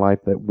sustain life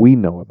that we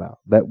know about,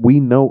 that we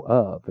know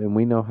of, and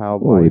we know how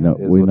Well, life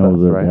is we with know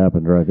us, that right? it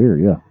happened right here.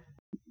 Yeah.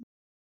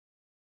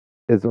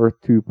 Is Earth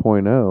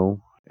 2.0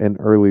 an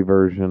early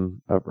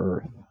version of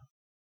Earth?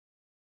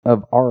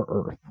 Of our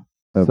Earth.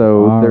 Of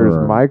So our there's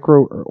Earth.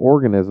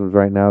 microorganisms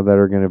right now that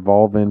are going to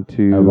evolve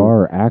into Of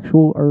our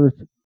actual Earth,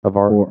 of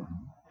our. or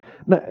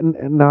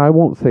No, I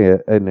won't say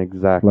an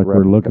exact like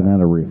replica. we're looking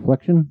at a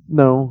reflection,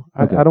 No,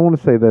 Okay. I don't want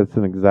to say that it's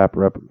an exact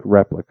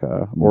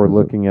replica or Because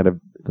looking at a.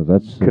 because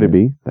that's Could it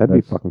be? That'd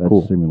be fucking that's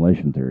cool.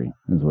 simulation theory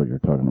is what you're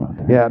talking about.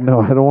 There. Yeah, no,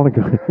 I don't want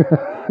to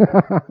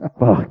go.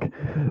 Fuck.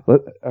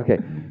 Okay.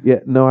 Yeah,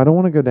 no, I don't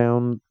want to go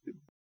down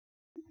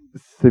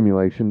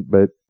simulation,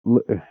 but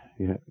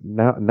yeah,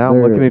 now I'm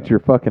There- looking at your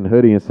fucking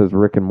hoodie and it says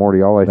Rick and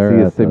Morty. All I They're see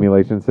is at the-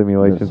 simulation.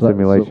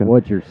 So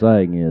what you're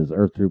saying is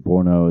Earth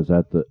 3.0 is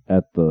at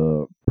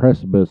the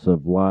precipice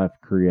of life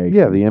creation.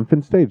 Yeah, the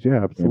infant stage.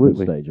 Yeah,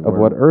 absolutely. stage of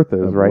what Earth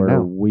is of right where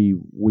now. We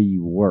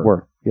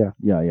were. Yeah.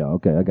 Yeah.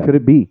 Okay, I got Could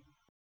it. it be?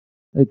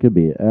 It could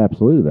be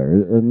absolutely there,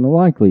 and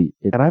likely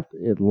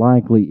it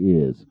likely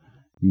is.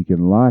 You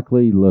can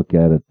likely look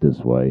at it this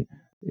way: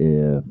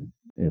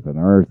 if an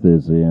Earth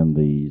is in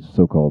the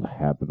so-called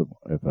habitable,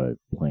 if a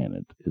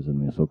planet is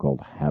in the so-called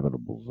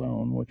habitable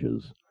zone, which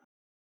is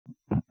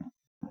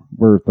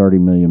we're 30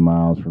 million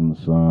miles from the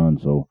sun,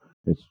 so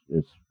it's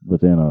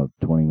within a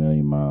 20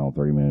 million mile,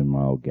 30 million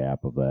mile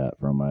gap of that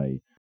from a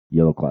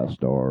yellow class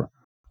star,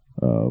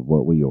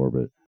 what we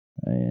orbit,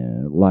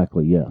 and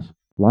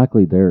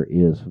likely there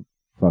is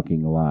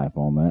fucking life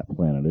on that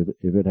planet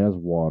if it has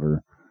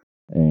water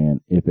and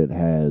if it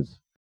has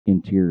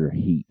interior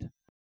heat.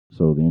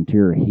 So the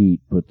interior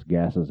heat puts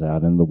gases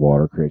out in the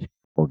water, creates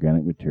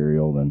organic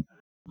material, then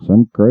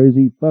some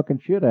crazy fucking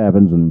shit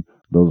happens and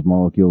those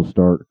molecules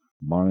start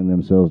bonding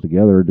themselves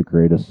together to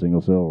create a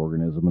single cell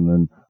organism, and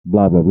then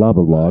blah blah blah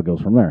blah blah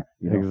goes from there.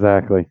 You know?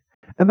 Exactly.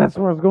 And that's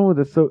where I was going with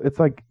this. So it's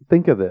like,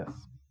 think of this.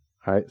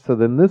 All right. So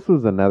then this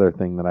was another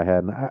thing that I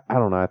had, and I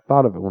don't know, I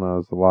thought of it when I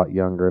was a lot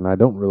younger, and I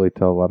don't really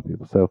tell a lot of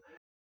people. So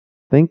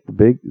think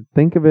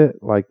of it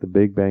like the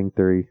Big Bang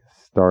Theory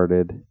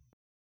started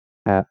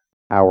at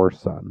our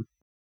sun.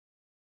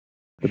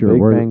 The Sure,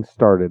 Big Bang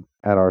started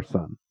at our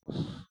sun.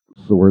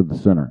 So we're the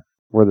center.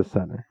 We're the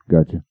center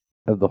Gotcha.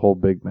 of the whole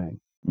Big Bang.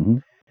 Mm-hmm.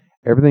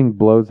 Everything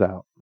blows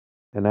out.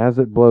 And as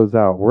it blows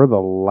out, we're the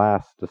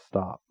last to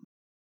stop.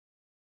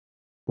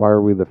 Why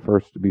are we the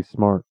first to be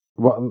smart?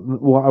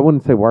 Well, I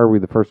wouldn't say why are we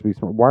the first to be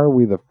smart. Why are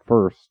we the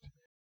first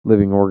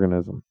living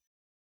organism?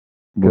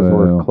 Because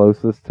we're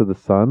closest to the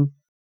sun?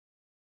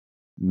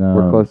 No.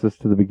 We're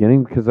closest to the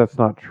beginning? Because that's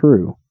not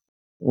true.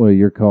 Well,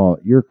 you're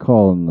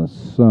calling the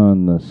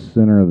sun the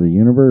center of the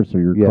universe, or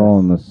you're Yes.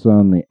 calling the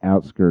sun the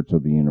outskirts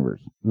of the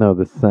universe? No,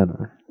 the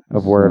center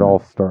of The where it center. all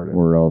started.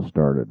 Where it all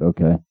started.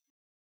 Okay.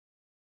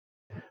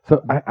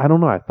 So I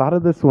don't know. I thought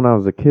of this when I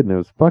was a kid, and it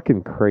was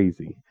fucking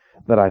crazy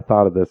that I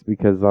thought of this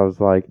because I was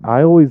like,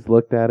 I always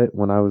looked at it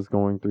when I was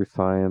going through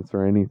science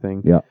or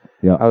anything. Yeah.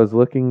 I was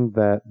looking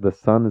that the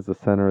sun is the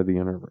center of the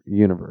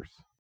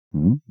universe,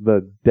 Mhm.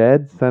 the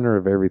dead center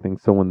of everything.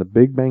 So when the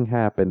Big Bang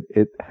happened,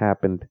 it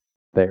happened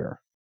there.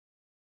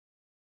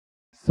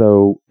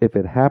 So if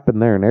it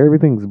happened there and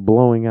everything's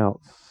blowing out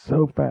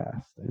so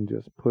fast and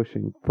just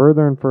pushing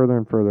further and further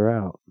and further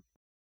out,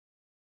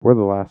 we're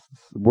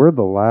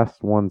the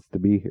last ones to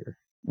be here.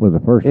 We're the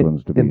first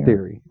ones to be in here.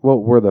 theory.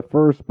 Well, we're the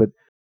first, but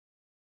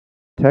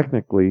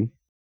technically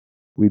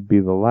we'd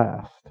be the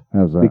last.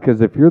 How's that?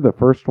 Because if you're the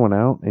first one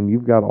out and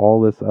you've got all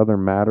this other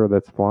matter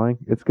that's flying,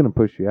 it's going to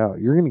push you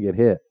out. You're going to get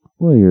hit.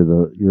 Well, you're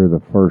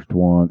the first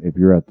one. If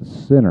you're at the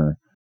center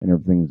and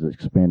everything's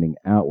expanding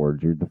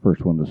outwards, you're the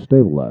first one to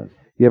stabilize.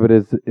 Yeah, but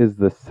is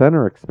the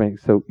center expanding?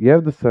 So you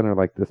have the center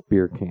like this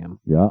beer can,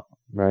 Yeah.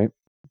 right?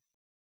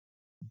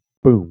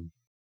 Boom.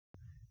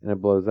 And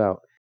it blows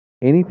out.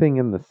 Anything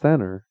in the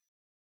center,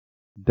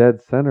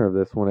 dead center of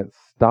this, when it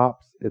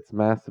stops its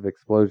massive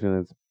explosion,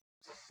 it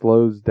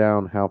slows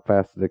down how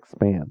fast it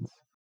expands.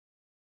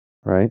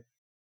 Right?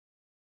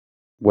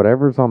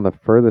 Whatever's on the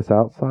furthest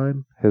outside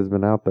has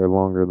been out there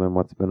longer than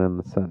what's been in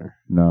the center.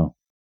 No.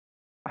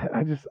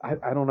 I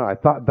don't know. I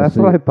thought that's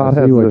what I thought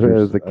as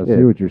a kid. I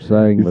see what you're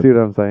saying, You but, see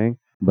what I'm saying?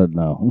 but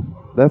no.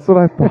 That's what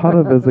I thought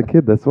of as a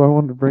kid. That's why I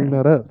wanted to bring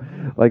that up.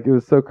 Like, it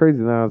was so crazy.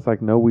 And I was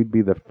like, no, we'd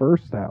be the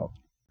first out.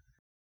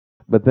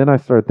 But then I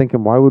started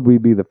thinking, why would we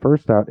be the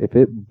first out if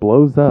it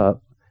blows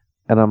up?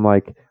 And I'm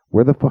like,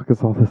 where the fuck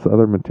is all this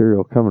other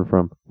material coming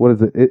from? What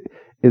is it?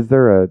 Is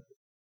there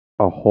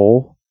a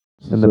hole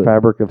in the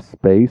fabric of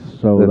space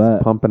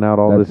that's pumping out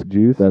all this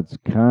juice? That's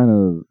kind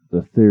of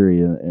the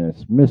theory, and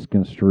it's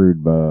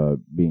misconstrued by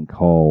being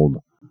called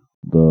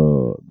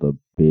the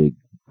Big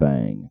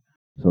Bang.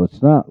 So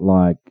it's not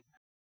like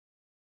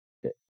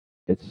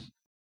it's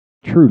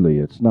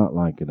not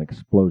like an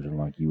explosion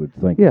like you would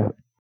think. Yeah.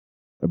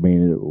 I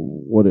mean,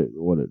 what it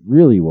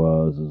really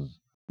was is,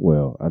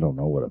 well, I don't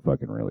know what it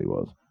fucking really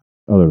was,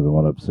 other than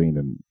what I've seen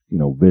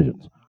in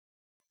visions.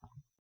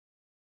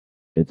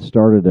 It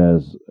started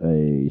as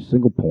a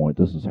single point.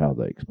 This is how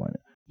they explain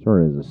it. It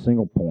started as a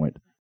single point,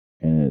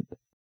 and it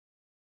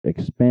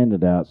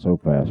expanded out so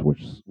fast,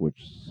 which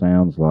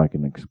sounds like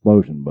an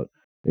explosion, but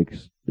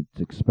it's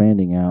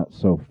expanding out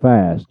so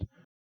fast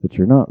that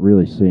you're not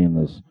really seeing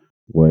this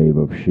wave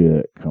of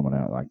shit coming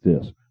out like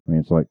this. I mean,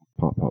 it's like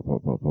pop, pop,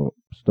 pop, pop, pop.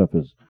 Stuff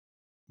is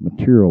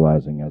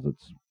materializing as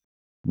it's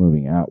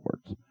moving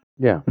outwards.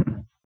 Yeah.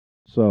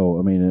 So,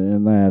 I mean,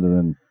 in that,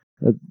 and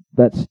then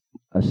that's,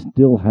 I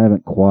still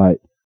haven't quite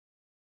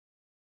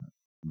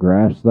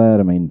grasped that.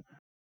 I mean,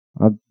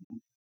 I've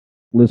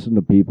listened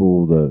to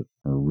people that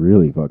are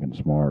really fucking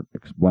smart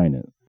explain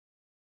it.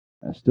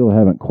 I still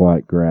haven't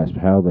quite grasped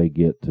how they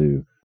get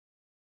to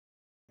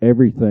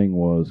everything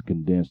was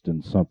condensed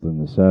in something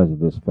the size of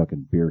this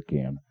fucking beer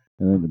can,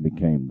 and then it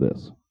became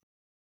this.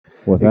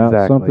 Without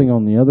Exactly.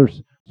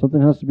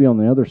 something has to be on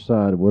the other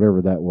side of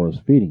whatever that was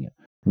feeding it.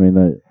 I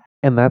mean,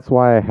 And that's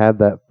why I had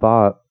that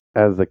thought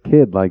as a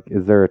kid. Like,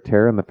 is there a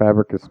tear in the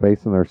fabric of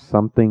space and there's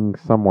something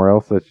somewhere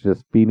else that's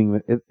just feeding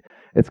it?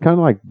 It's kind of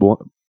like,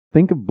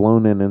 think of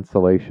blown in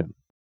insulation.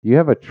 You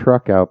have a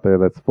truck out there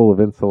that's full of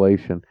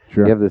insulation.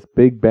 sure. You have this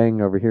big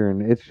bang over here,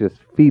 and it's just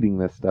feeding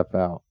this stuff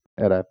out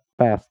at a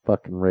fast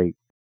fucking rate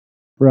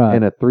Right.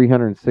 in a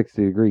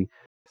 360 degree.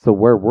 So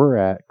where we're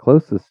at,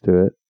 closest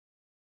to it,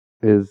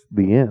 is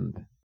the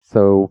end.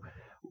 So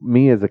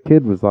me as a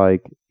kid was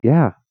like,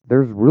 yeah,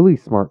 there's really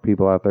smart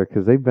people out there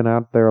because they've been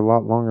out there a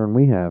lot longer than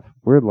we have.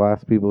 We're the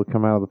last people to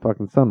come out of the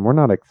fucking sun. We're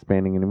not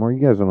expanding anymore.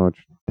 You guys don't know what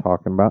you're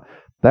talking about.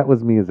 That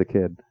was me as a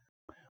kid.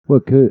 Well,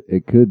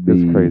 it could be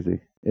It's crazy.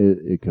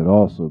 It could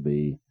also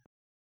be.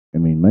 I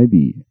mean,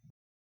 maybe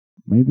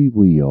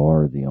we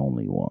are the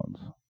only ones.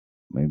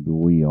 Maybe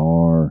we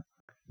are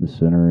the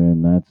center,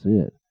 and that's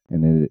it.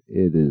 And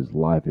it is,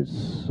 life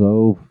is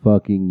so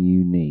fucking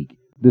unique.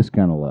 This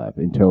kind of life,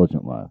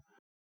 intelligent life.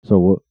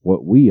 So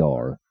what we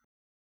are,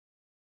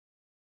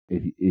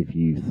 if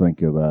you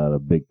think about a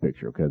big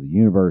picture, okay, the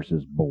universe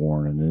is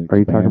born and it Are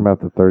you expands. talking about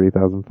the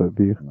 30,000 foot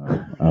view?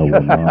 No, I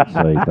will not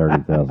say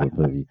 30,000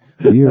 foot view.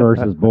 The universe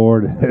is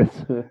born.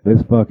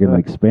 It's fucking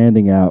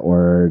expanding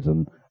outwards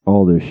and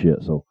all this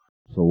shit. So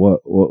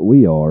what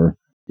we are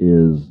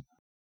is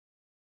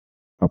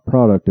a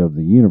product of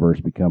the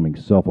universe becoming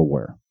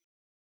self-aware.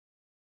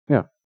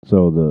 Yeah.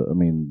 So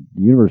the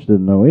universe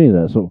didn't know any of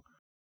that. So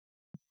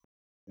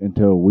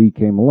until we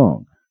came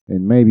along,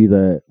 and maybe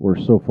that we're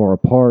so far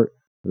apart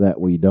that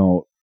we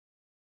don't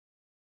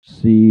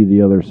see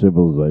the other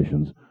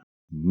civilizations.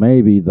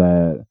 Maybe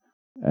that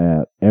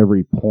at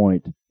every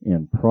point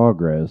in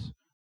progress,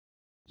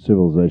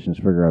 civilizations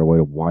figure out a way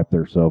to wipe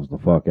themselves the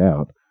fuck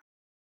out.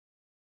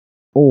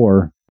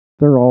 Or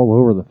they're all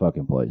over the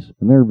fucking place,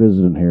 and they're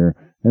visiting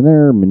here, and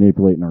they're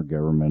manipulating our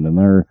government, and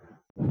they're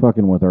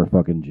fucking with our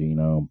fucking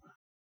genome.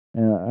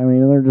 And I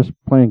mean, they're just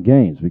playing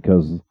games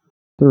because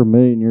they're a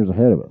million years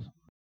ahead of us.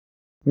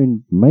 I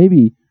mean,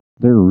 maybe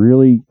they're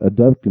really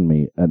abducting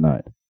me at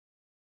night.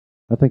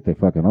 I think they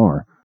fucking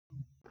are.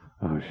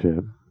 Oh shit.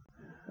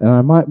 And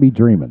I might be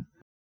dreaming.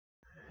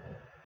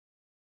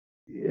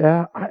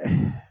 Yeah,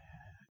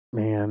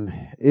 man,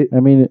 I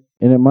mean,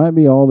 and it might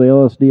be all the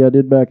LSD I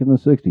did back in the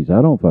 60s.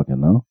 I don't fucking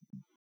know.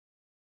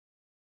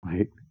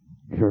 wait,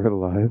 you were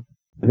alive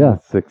in Yeah.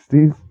 the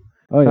 60s?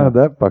 Oh, yeah. How'd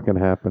that fucking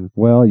happen?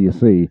 Well, you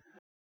see.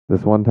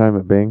 This one time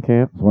at band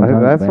camp? One time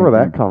at That's band where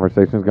that camp.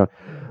 conversation is going.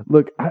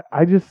 Look,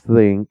 I just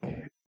think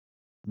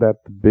that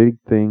the big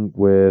thing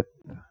with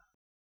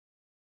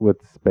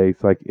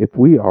space, like if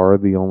we are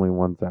the only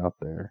ones out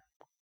there,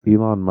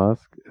 Elon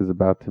Musk is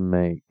about to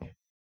make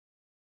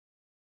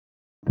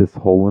this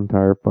whole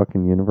entire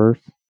fucking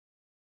universe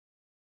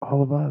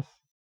all of us.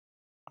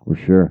 For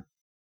sure.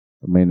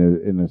 I mean,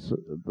 and it's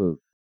the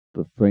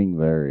thing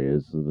there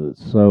is that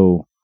it's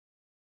so,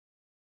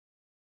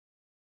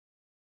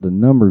 the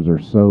numbers are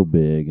so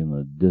big and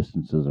the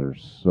distances are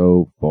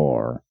so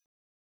far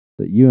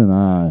that you and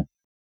I,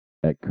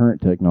 at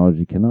current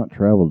technology, cannot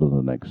travel to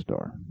the next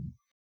star.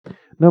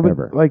 No, but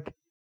Ever. like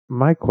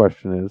my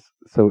question is,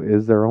 so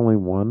is there only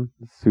one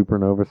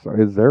supernova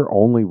star? Is there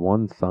only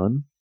one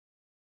sun?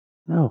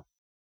 No.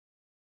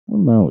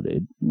 Well, no,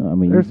 dude. No, I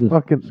mean, There's you just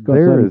fucking- go outside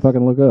there and is-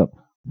 fucking look up.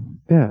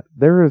 Yeah,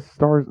 there is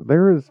stars.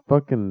 There is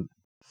fucking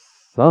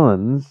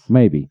suns.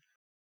 Maybe.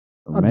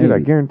 Oh, dude, I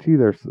guarantee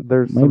there's some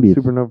Maybe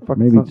it's- supernova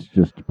fucking Maybe suns. it's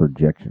just a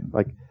projection.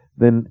 Like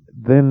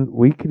then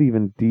we could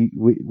even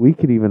we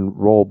could even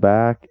roll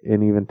back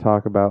and even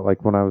talk about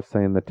like when I was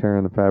saying the tear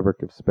in the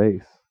fabric of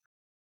space,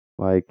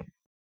 like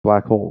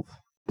black holes.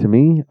 To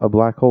me, a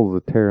black hole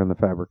is a tear in the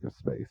fabric of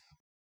space.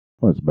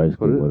 Well, it's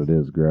basically what what it it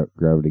is.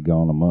 Gravity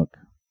gone amok.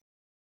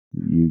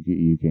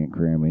 You can't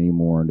cram any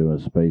more into a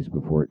space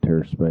before it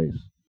tears space.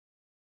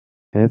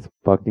 And it's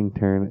fucking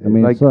tearing. I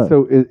mean, like it's like-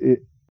 so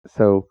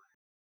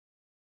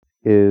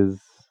is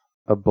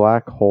a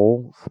black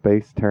hole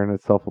space tearing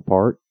itself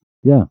apart?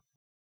 Yeah,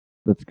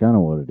 that's kind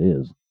of what it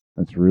is.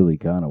 That's really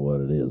kind of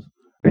what it is.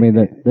 I mean,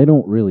 they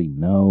don't really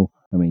know.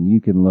 I mean, you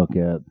can look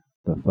at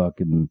the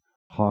fucking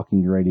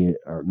Hawking radiation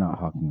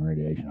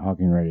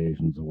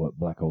is what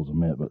black holes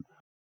emit, but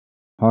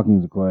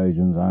Hawking's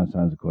equations,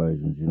 Einstein's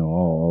equations, you know,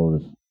 all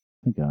this.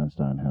 I think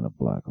Einstein had a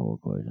black hole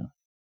equation.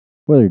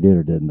 Whether he did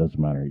or didn't doesn't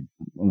matter.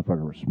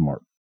 Motherfucker was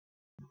smart.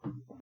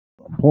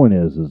 The point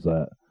is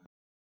that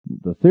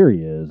the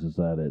theory is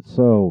that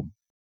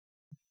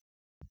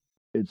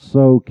it's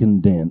so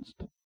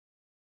condensed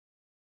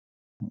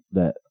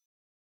that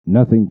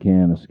nothing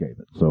can escape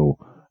it. So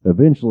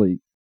eventually,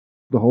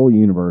 the whole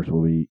universe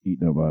will be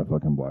eaten up by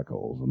fucking black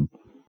holes. And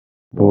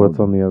Well, what's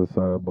on the other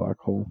side of a black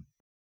hole?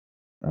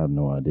 I have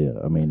no idea.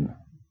 I mean,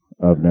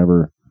 I've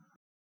never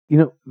You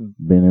know,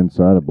 been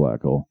inside a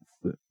black hole.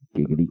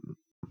 Giggity.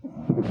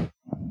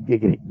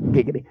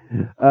 giggity.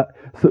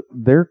 So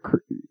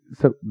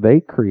they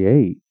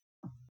create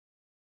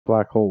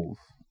black holes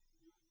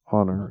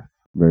on Earth.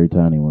 Very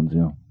tiny ones,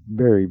 yeah.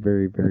 Very,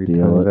 very, very At the,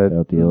 tiny.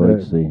 at the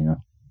LHC, yeah.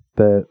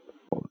 that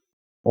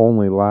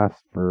only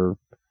last for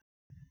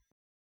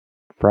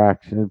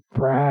fractions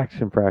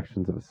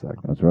of a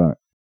second. That's right.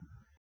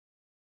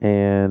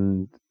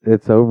 And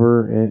it's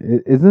over.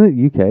 Isn't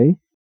it UK?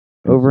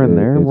 Over in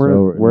there, it's where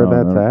over- no,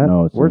 that's no, at?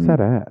 no, it's Where's in that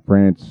at?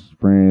 France,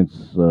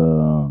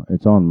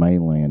 it's on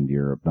mainland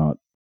Europe, not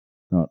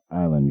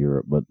island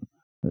Europe, but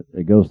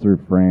it goes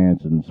through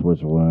France and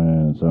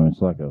Switzerland, and so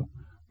it's like a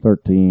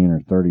 13 or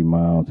 30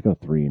 miles. It's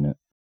got a 3 in it.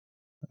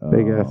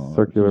 Big ass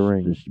circular just,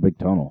 ring. Just a big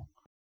tunnel,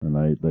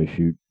 and they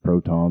shoot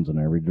protons in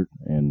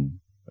in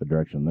a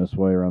direction this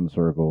way around the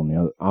circle, and the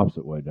other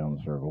opposite way down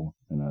the circle,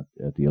 and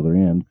at the other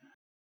end,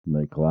 and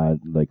they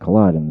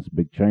collide in this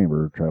big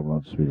chamber, traveling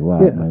at the speed of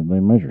light, Yeah. and they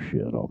measure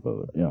shit off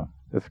of it. Yeah.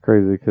 It's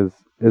crazy because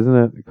isn't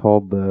it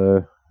called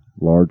the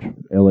Large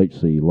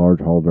LHC, Large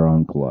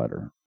Hadron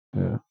Collider.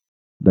 yeah?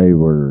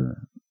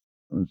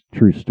 It's a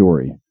true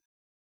story.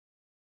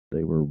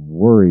 They were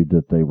worried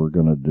that they were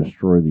going to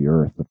destroy the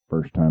Earth the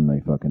first time they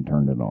fucking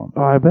turned it on.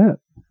 Oh, I bet.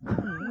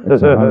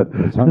 It's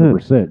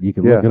 100%. You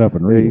can look it up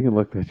and Yeah, read you it. can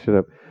look that shit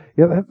up.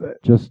 Yeah,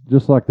 that's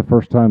Just like the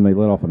first time they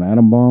let off an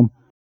atom bomb,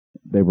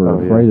 they were Oh,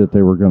 yeah. afraid that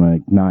they were going to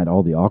ignite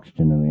all the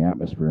oxygen in the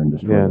atmosphere and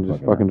destroy yeah, the and just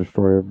fucking fucking Earth.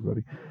 destroy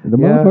everybody. The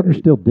Yeah, motherfucker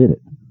still did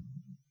it.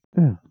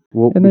 Yeah.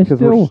 Well, And they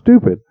because we're still-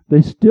 stupid.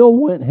 They still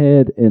went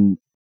ahead and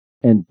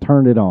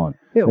turned it on.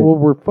 Yeah, well,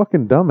 we're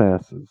fucking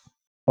dumbasses.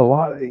 A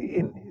lot,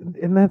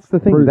 and that's the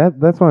thing. Prove-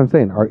 That's what I'm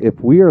saying. If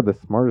we are the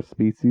smartest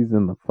species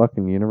in the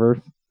fucking universe,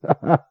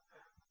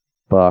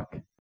 fuck.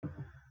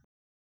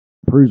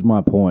 Proves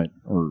my point,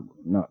 or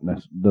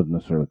doesn't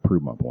necessarily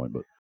prove my point,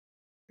 but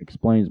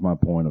explains my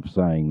point of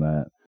saying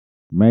that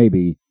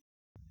maybe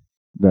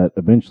that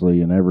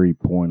eventually in every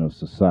point of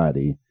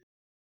society,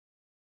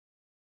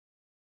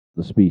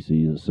 the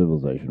species, the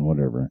civilization,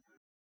 whatever,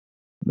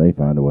 they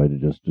find a way to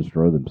just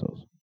destroy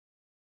themselves.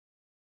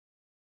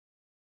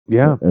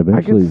 Yeah, I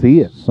Eventually, can see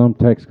it. some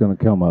tech's going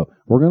to come up.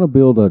 We're going to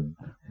build a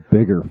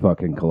bigger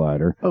fucking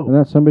collider, Oh. and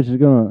that some bitch is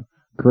going to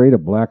create a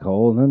black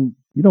hole, and then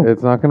you don't.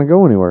 It's not going to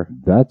go anywhere.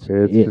 That's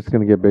It's it. just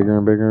going to get bigger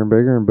and bigger and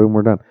bigger, and boom,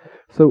 we're done.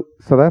 So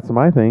that's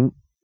my thing.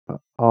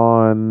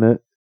 On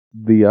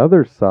the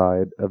other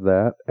side of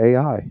that,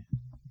 AI.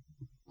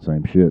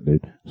 Same shit,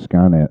 dude.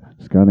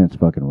 Skynet's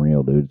fucking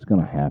real, dude. It's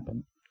going to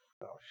happen.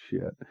 Oh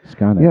shit.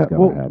 Skynet's Yeah.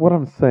 going Well, to happen. what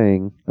I'm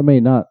saying. I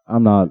mean,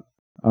 I'm not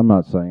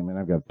saying. I mean,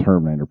 I've got a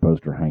Terminator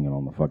poster hanging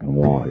on the fucking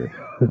wall here.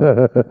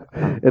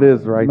 It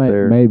is right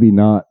there. Maybe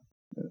not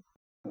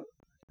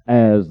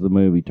as the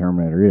movie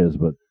Terminator is,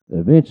 but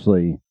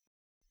eventually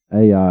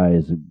AI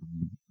is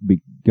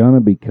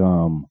gonna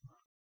become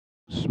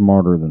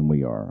smarter than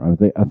we are.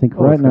 I think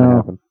Oh, right it's gonna now,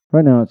 happen.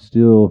 it's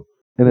still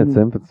In its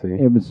infancy.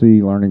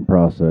 infancy, learning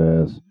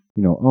process,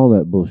 all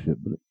that bullshit.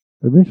 But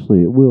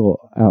eventually, it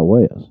will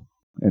outweigh us.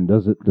 And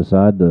does it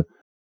decide to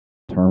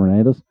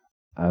terminate us?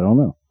 I don't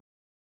know.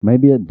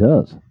 Maybe it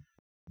does.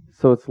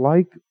 So it's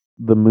like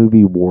the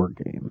movie War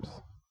Games.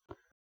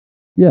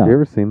 Yeah. You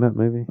ever seen that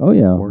movie? Oh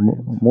yeah, War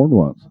Games. more than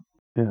once.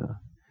 Yeah.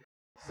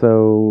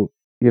 So,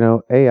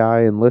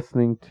 AI and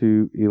listening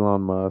to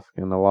Elon Musk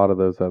and a lot of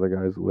those other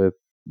guys with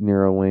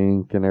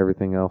Neuralink and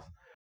everything else.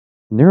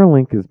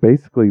 Neuralink is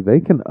basically they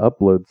can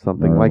upload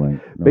something like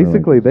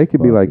basically they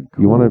could be like,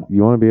 you want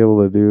to be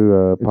able to do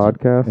a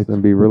podcast it's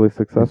and be really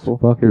successful.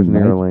 Here's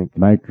Neuralink.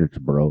 Matrix,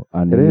 bro.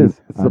 It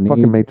is. It's the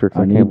fucking Matrix.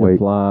 I need can't to wait.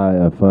 fly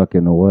a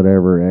fucking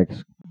whatever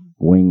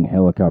X-wing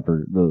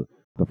helicopter. The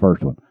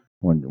first one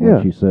when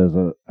Yeah. she says,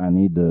 "I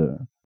need to."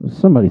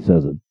 Somebody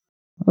says it.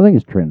 I think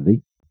it's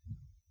Trinity,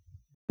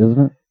 isn't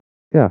it?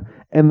 Yeah.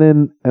 And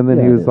then Yeah,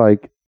 he it was is.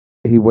 like,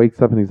 he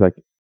wakes up and he's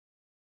like,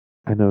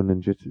 I know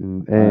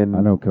ninjutsu and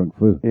I know kung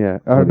fu. yeah.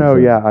 That's Oh what he no,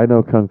 said. yeah, I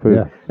know kung fu.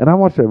 Yeah. And I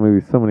watched that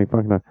movie so many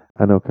fucking times.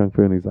 I know kung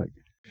fu, and he's like,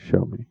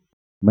 show me.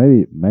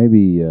 Maybe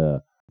me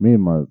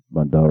and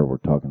my daughter were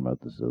talking about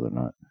this the other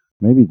night.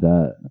 Maybe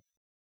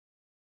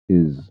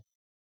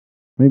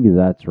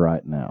that's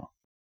right now.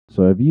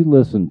 So if you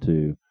listen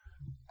to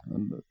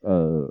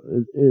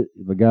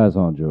the guy's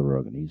on Joe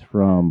Rogan, he's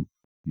from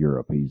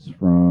Europe, he's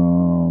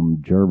from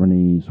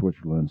Germany,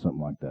 Switzerland, something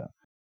like that.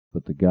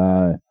 But the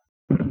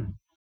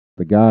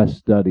guy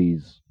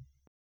studies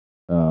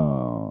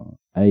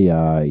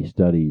AI, he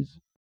studies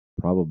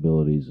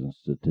probabilities and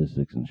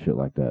statistics and shit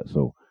like that.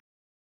 So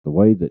the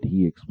way that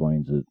he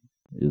explains it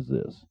is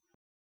this: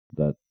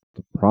 that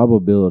the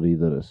probability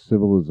that a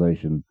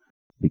civilization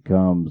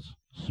becomes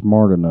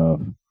smart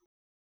enough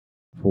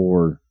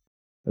for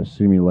a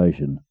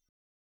simulation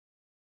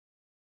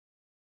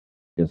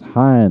is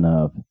high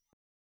enough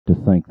to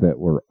think that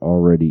we're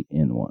already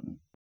in one.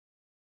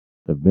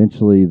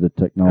 Eventually, the I can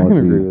agree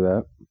technology with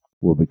that.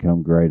 will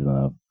become great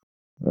enough.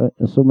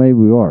 So maybe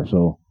we are.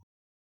 So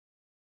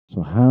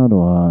how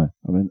do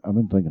I've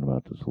been thinking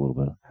about this a little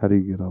bit. How do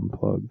you get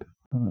unplugged?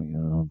 I don't get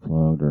it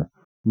unplugged, or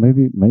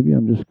maybe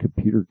I'm just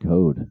computer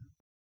code.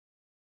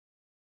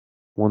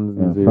 Ones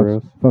Yeah, and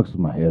zeros. fucks with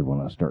my head when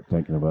I start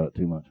thinking about it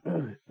too much.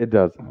 It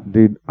does,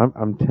 dude.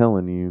 I'm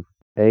telling you,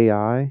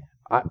 AI.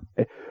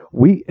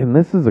 And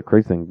this is a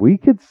crazy thing. We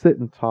could sit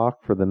and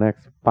talk for the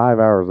next 5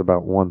 hours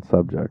about one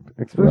subject,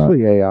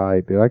 especially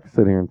AI, dude. I could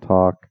sit here and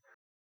talk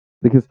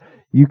because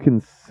you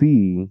can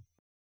see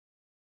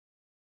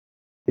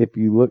if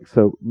you look.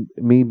 So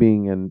me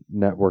being in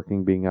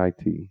networking, being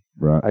IT,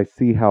 Right. I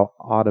see how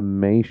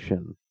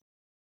automation.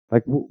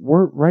 Like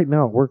we're right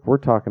now at work, we're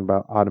talking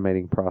about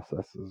automating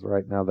processes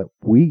right now that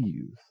we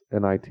use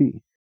in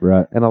IT.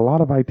 Right. And a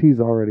lot of IT is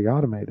already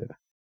automated.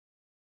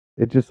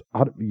 It just,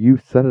 you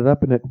set it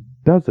up and it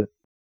does it.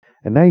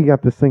 And now you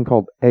got this thing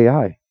called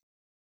AI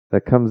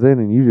that comes in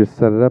and you just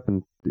set it up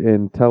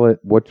and tell it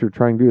what you're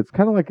trying to do. It's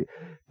kind of like,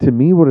 to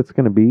me, what it's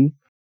going to be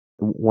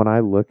when I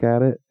look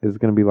at it is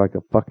going to be like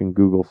a fucking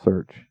Google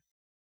search.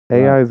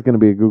 Right. AI is going to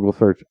be a Google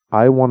search.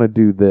 I want to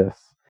do this.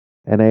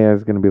 And AI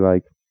is going to be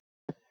like,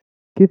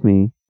 give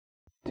me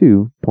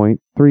 2.3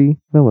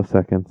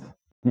 milliseconds.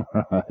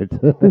 Right.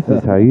 This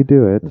is how you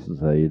do it. This is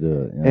how you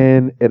do it. Yeah.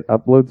 And it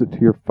uploads it to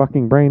your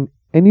fucking brain,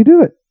 and you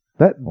do it.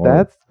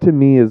 That's to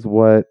me is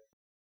what.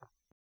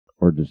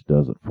 Or just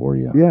does it for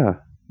you. Yeah.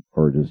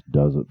 Or just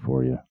does it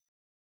for you.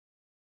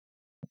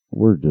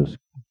 We're just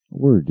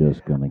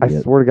gonna I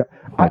get swear to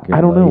God, I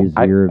don't know.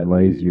 lazier and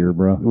lazier,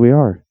 bro. We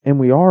are, and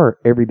we are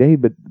every day.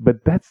 But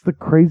that's the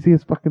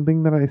craziest fucking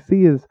thing that I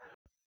see is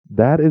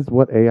that is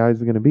what AI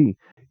is going to be.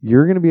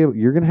 You're going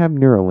to have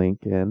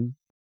Neuralink in,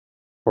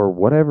 or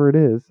whatever it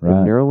is. Right.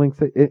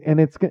 And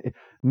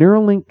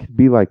Neuralink could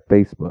be like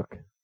Facebook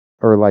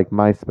or like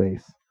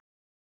MySpace.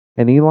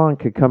 And Elon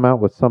could come out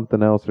with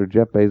something else, or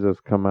Jeff Bezos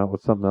come out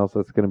with something else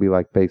that's going to be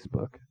like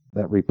Facebook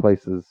that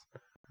replaces,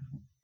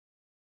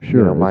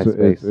 Sure,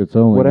 MySpace. it's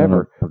only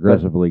whatever. gonna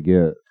progressively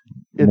get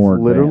It's more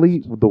literally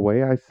advanced. the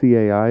way I see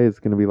AI is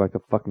going to be like a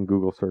fucking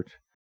Google search.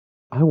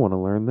 I want to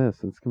learn this.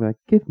 And it's going to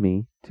be like, give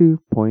me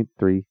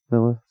 2.3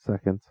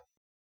 milliseconds.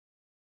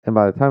 And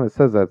by the time it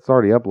says that, it's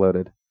already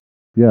uploaded.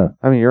 Yeah,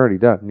 I mean, you're already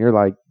done. You're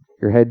like,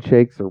 your head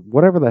shakes or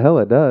whatever the hell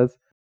it does.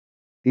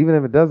 even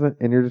if it doesn't,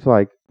 and you're just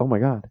like, oh my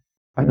god,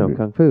 I know Maybe.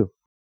 kung fu.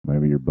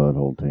 Maybe your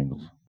butthole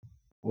tingles.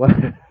 What,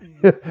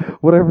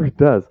 whatever it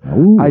does.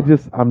 Ooh,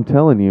 I'm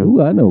telling you,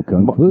 ooh, I know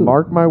kung fu.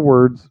 mark my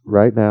words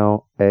right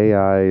now.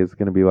 AI is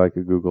going to be like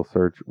a Google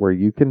search where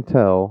you can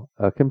tell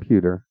a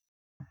computer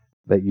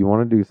that you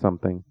want to do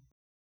something,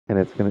 and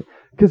it's going to.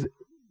 Because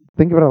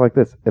think about it like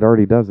this: it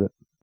already does it.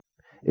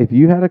 If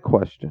you had a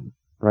question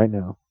right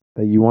now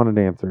that you wanted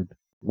answered,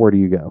 where do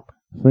you go?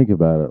 Think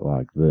about it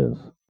like this: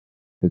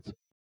 it's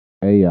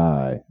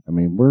AI. I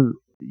mean,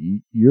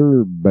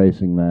 you're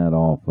basing that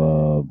off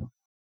of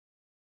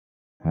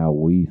how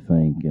we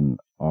think in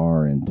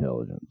our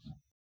intelligence.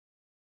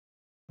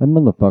 That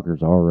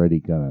motherfucker's already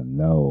gonna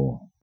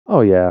know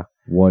Oh yeah,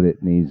 what it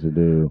needs to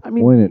do, I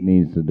mean, when it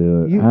needs to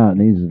do it, you- how it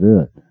needs to do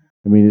it.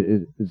 I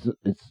mean,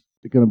 it's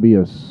going to be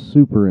a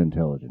super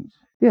intelligence.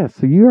 yeah.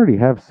 So you already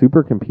have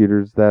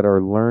supercomputers that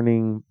are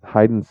learning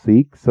hide and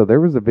seek. So there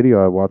was a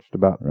video I watched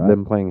about Right.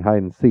 them playing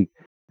hide and seek,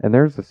 and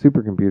there's a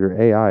supercomputer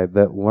AI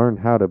that learned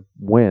how to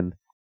win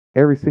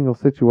every single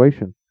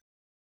situation.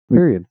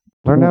 Period.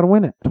 Learned how to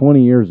win it.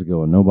 20 years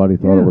ago, and nobody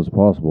thought Yeah. it was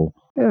possible.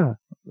 Yeah,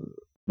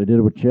 They did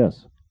it with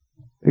chess.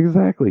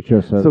 exactly.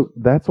 Chess has, So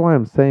that's why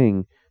I'm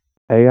saying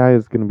AI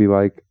is going to be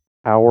like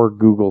our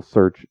Google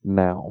search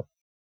now,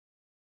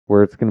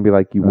 where it's going to be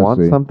like you I want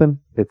see. something.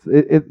 It's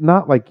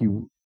not like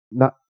you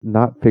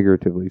not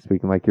figuratively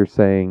speaking, like you're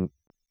saying,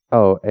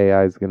 oh,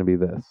 AI is going to be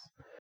this.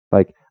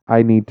 Like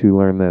I need to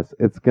learn this.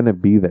 It's going to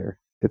be there.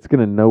 It's going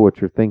to know what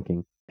you're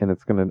thinking, and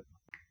it's going to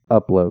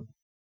upload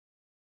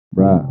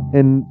right,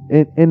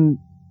 in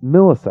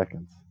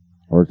milliseconds.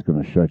 or it's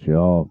going to shut you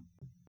off.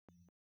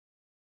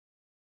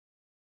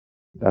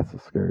 That's the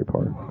scary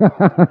part.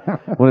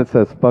 When it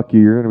says "fuck you,"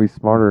 you're going to be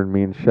smarter than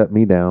me and shut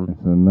me down.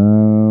 So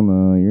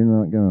no, you're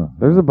not gonna.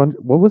 There's a bunch.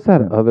 What was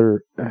that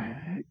other?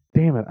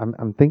 Damn it!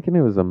 I'm thinking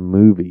it was a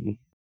movie.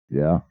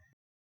 Yeah.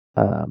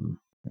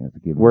 You have to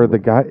give Where me the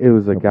guy, it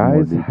was a couple more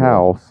guy's details.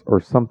 house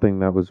or something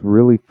that was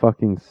really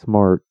fucking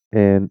smart,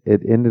 and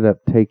it ended up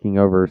taking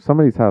over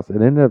somebody's house.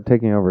 It ended up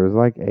taking over. It was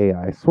like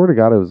AI. I swear to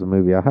God, it was a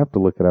movie. I have to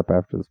look it up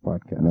after this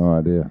podcast. No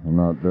idea. I'm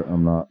not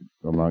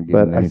getting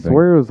but I anything.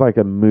 swear it was like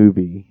a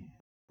movie,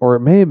 or it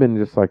may have been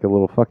just like a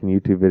little fucking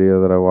YouTube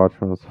video that I watched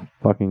when I was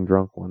fucking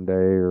drunk one day,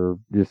 or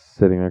just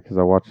sitting there because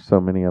I watched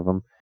so many of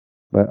them.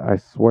 But I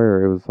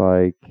swear it was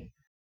like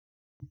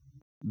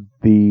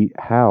the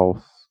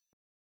house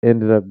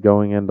ended up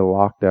going into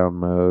lockdown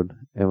mode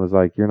and was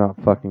like, you're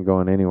not fucking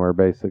going anywhere,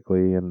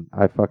 basically, and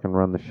I fucking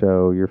run the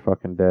show, you're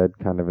fucking dead,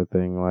 kind of a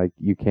thing. Like,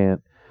 you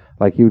can't,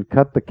 like, he would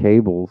cut the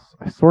cables.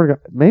 I swear to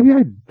God, maybe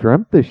I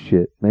dreamt this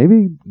shit.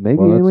 Maybe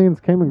Well, that's- aliens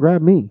came and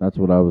grabbed me. That's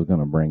what I was going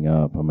to bring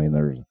up. I mean,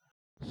 there's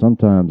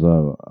sometimes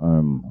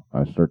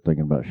I start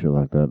thinking about shit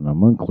like that, and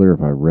I'm unclear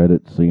if I read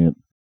it, seen it,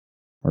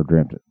 or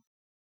dreamt it.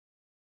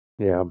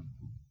 Yeah,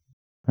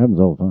 Happens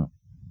all the time.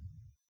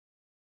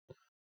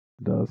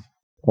 it does.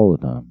 All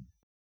the time.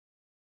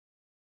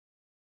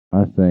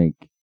 I think,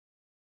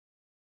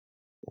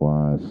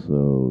 why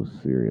so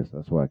serious?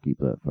 That's why I keep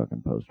that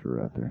fucking poster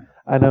right there.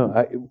 I know.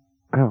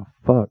 Oh,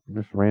 fuck.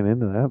 Just ran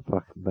into that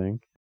fucking thing.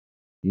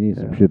 You need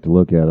some Yeah. shit to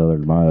look at other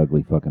than my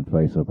ugly fucking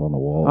face up on the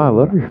wall. Oh, I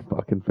love your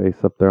fucking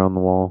face up there on the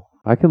wall.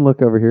 I can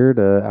look over here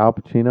to Al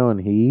Pacino and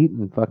Heat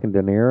and fucking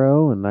De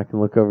Niro, and I can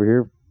look over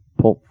here,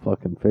 Pulp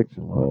fucking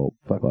Fiction. One of Pulp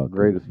the fucking fucking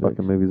greatest fucking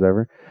Fiction. movies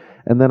ever.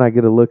 And then I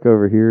get to look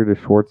over here to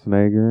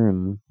Schwarzenegger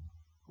and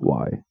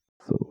why?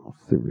 So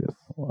serious.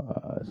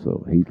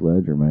 So Heath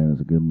Ledger, man,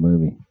 is a good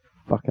movie.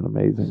 Fucking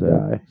amazing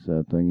guy.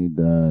 Sad thing he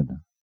died.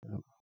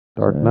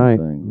 Dark Sad Knight.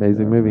 thing.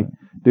 Amazing Dark movie. Knight.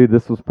 Dude,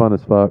 this was fun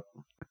as fuck.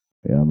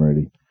 Yeah, I'm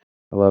ready.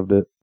 I loved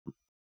it.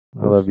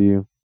 I course. love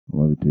you.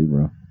 Love you too,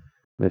 bro.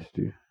 Missed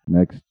you.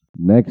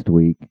 Next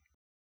week,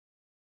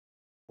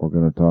 we're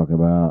gonna talk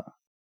about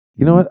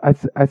You know what? I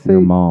say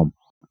your mom.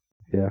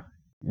 your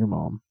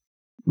mom.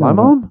 No, My no.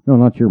 mom? No,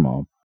 not your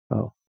mom.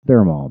 Oh.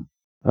 Their mom.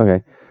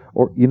 Okay.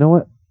 Or you know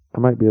what? I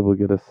might be able to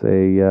get us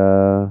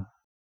a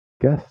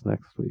guest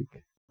next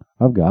week.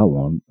 I've got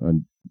one,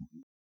 and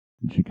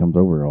she comes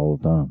over all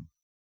the time.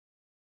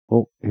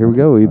 Well, here we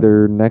go.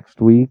 Either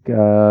next week,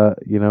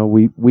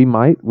 we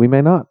might, we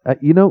may not.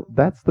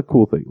 That's the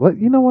cool thing.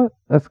 You know what?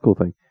 That's the cool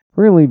thing.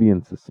 We're gonna leave you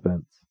in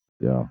suspense.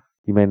 Yeah.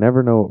 You may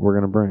never know what we're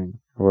gonna bring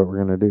or what we're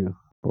gonna do,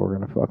 but we're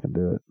gonna fucking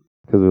do it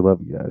because we love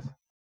you guys.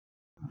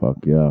 Fuck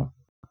yeah.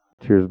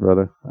 Cheers,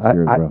 brother.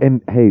 Cheers, bro.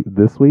 And hey,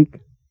 this week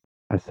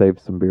I saved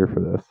some beer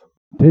for this.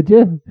 Did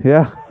you?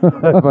 Yeah,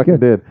 I fucking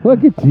did.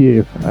 Look at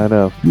you. I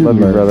know. You Love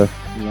you, learn. brother.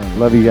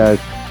 Love you guys.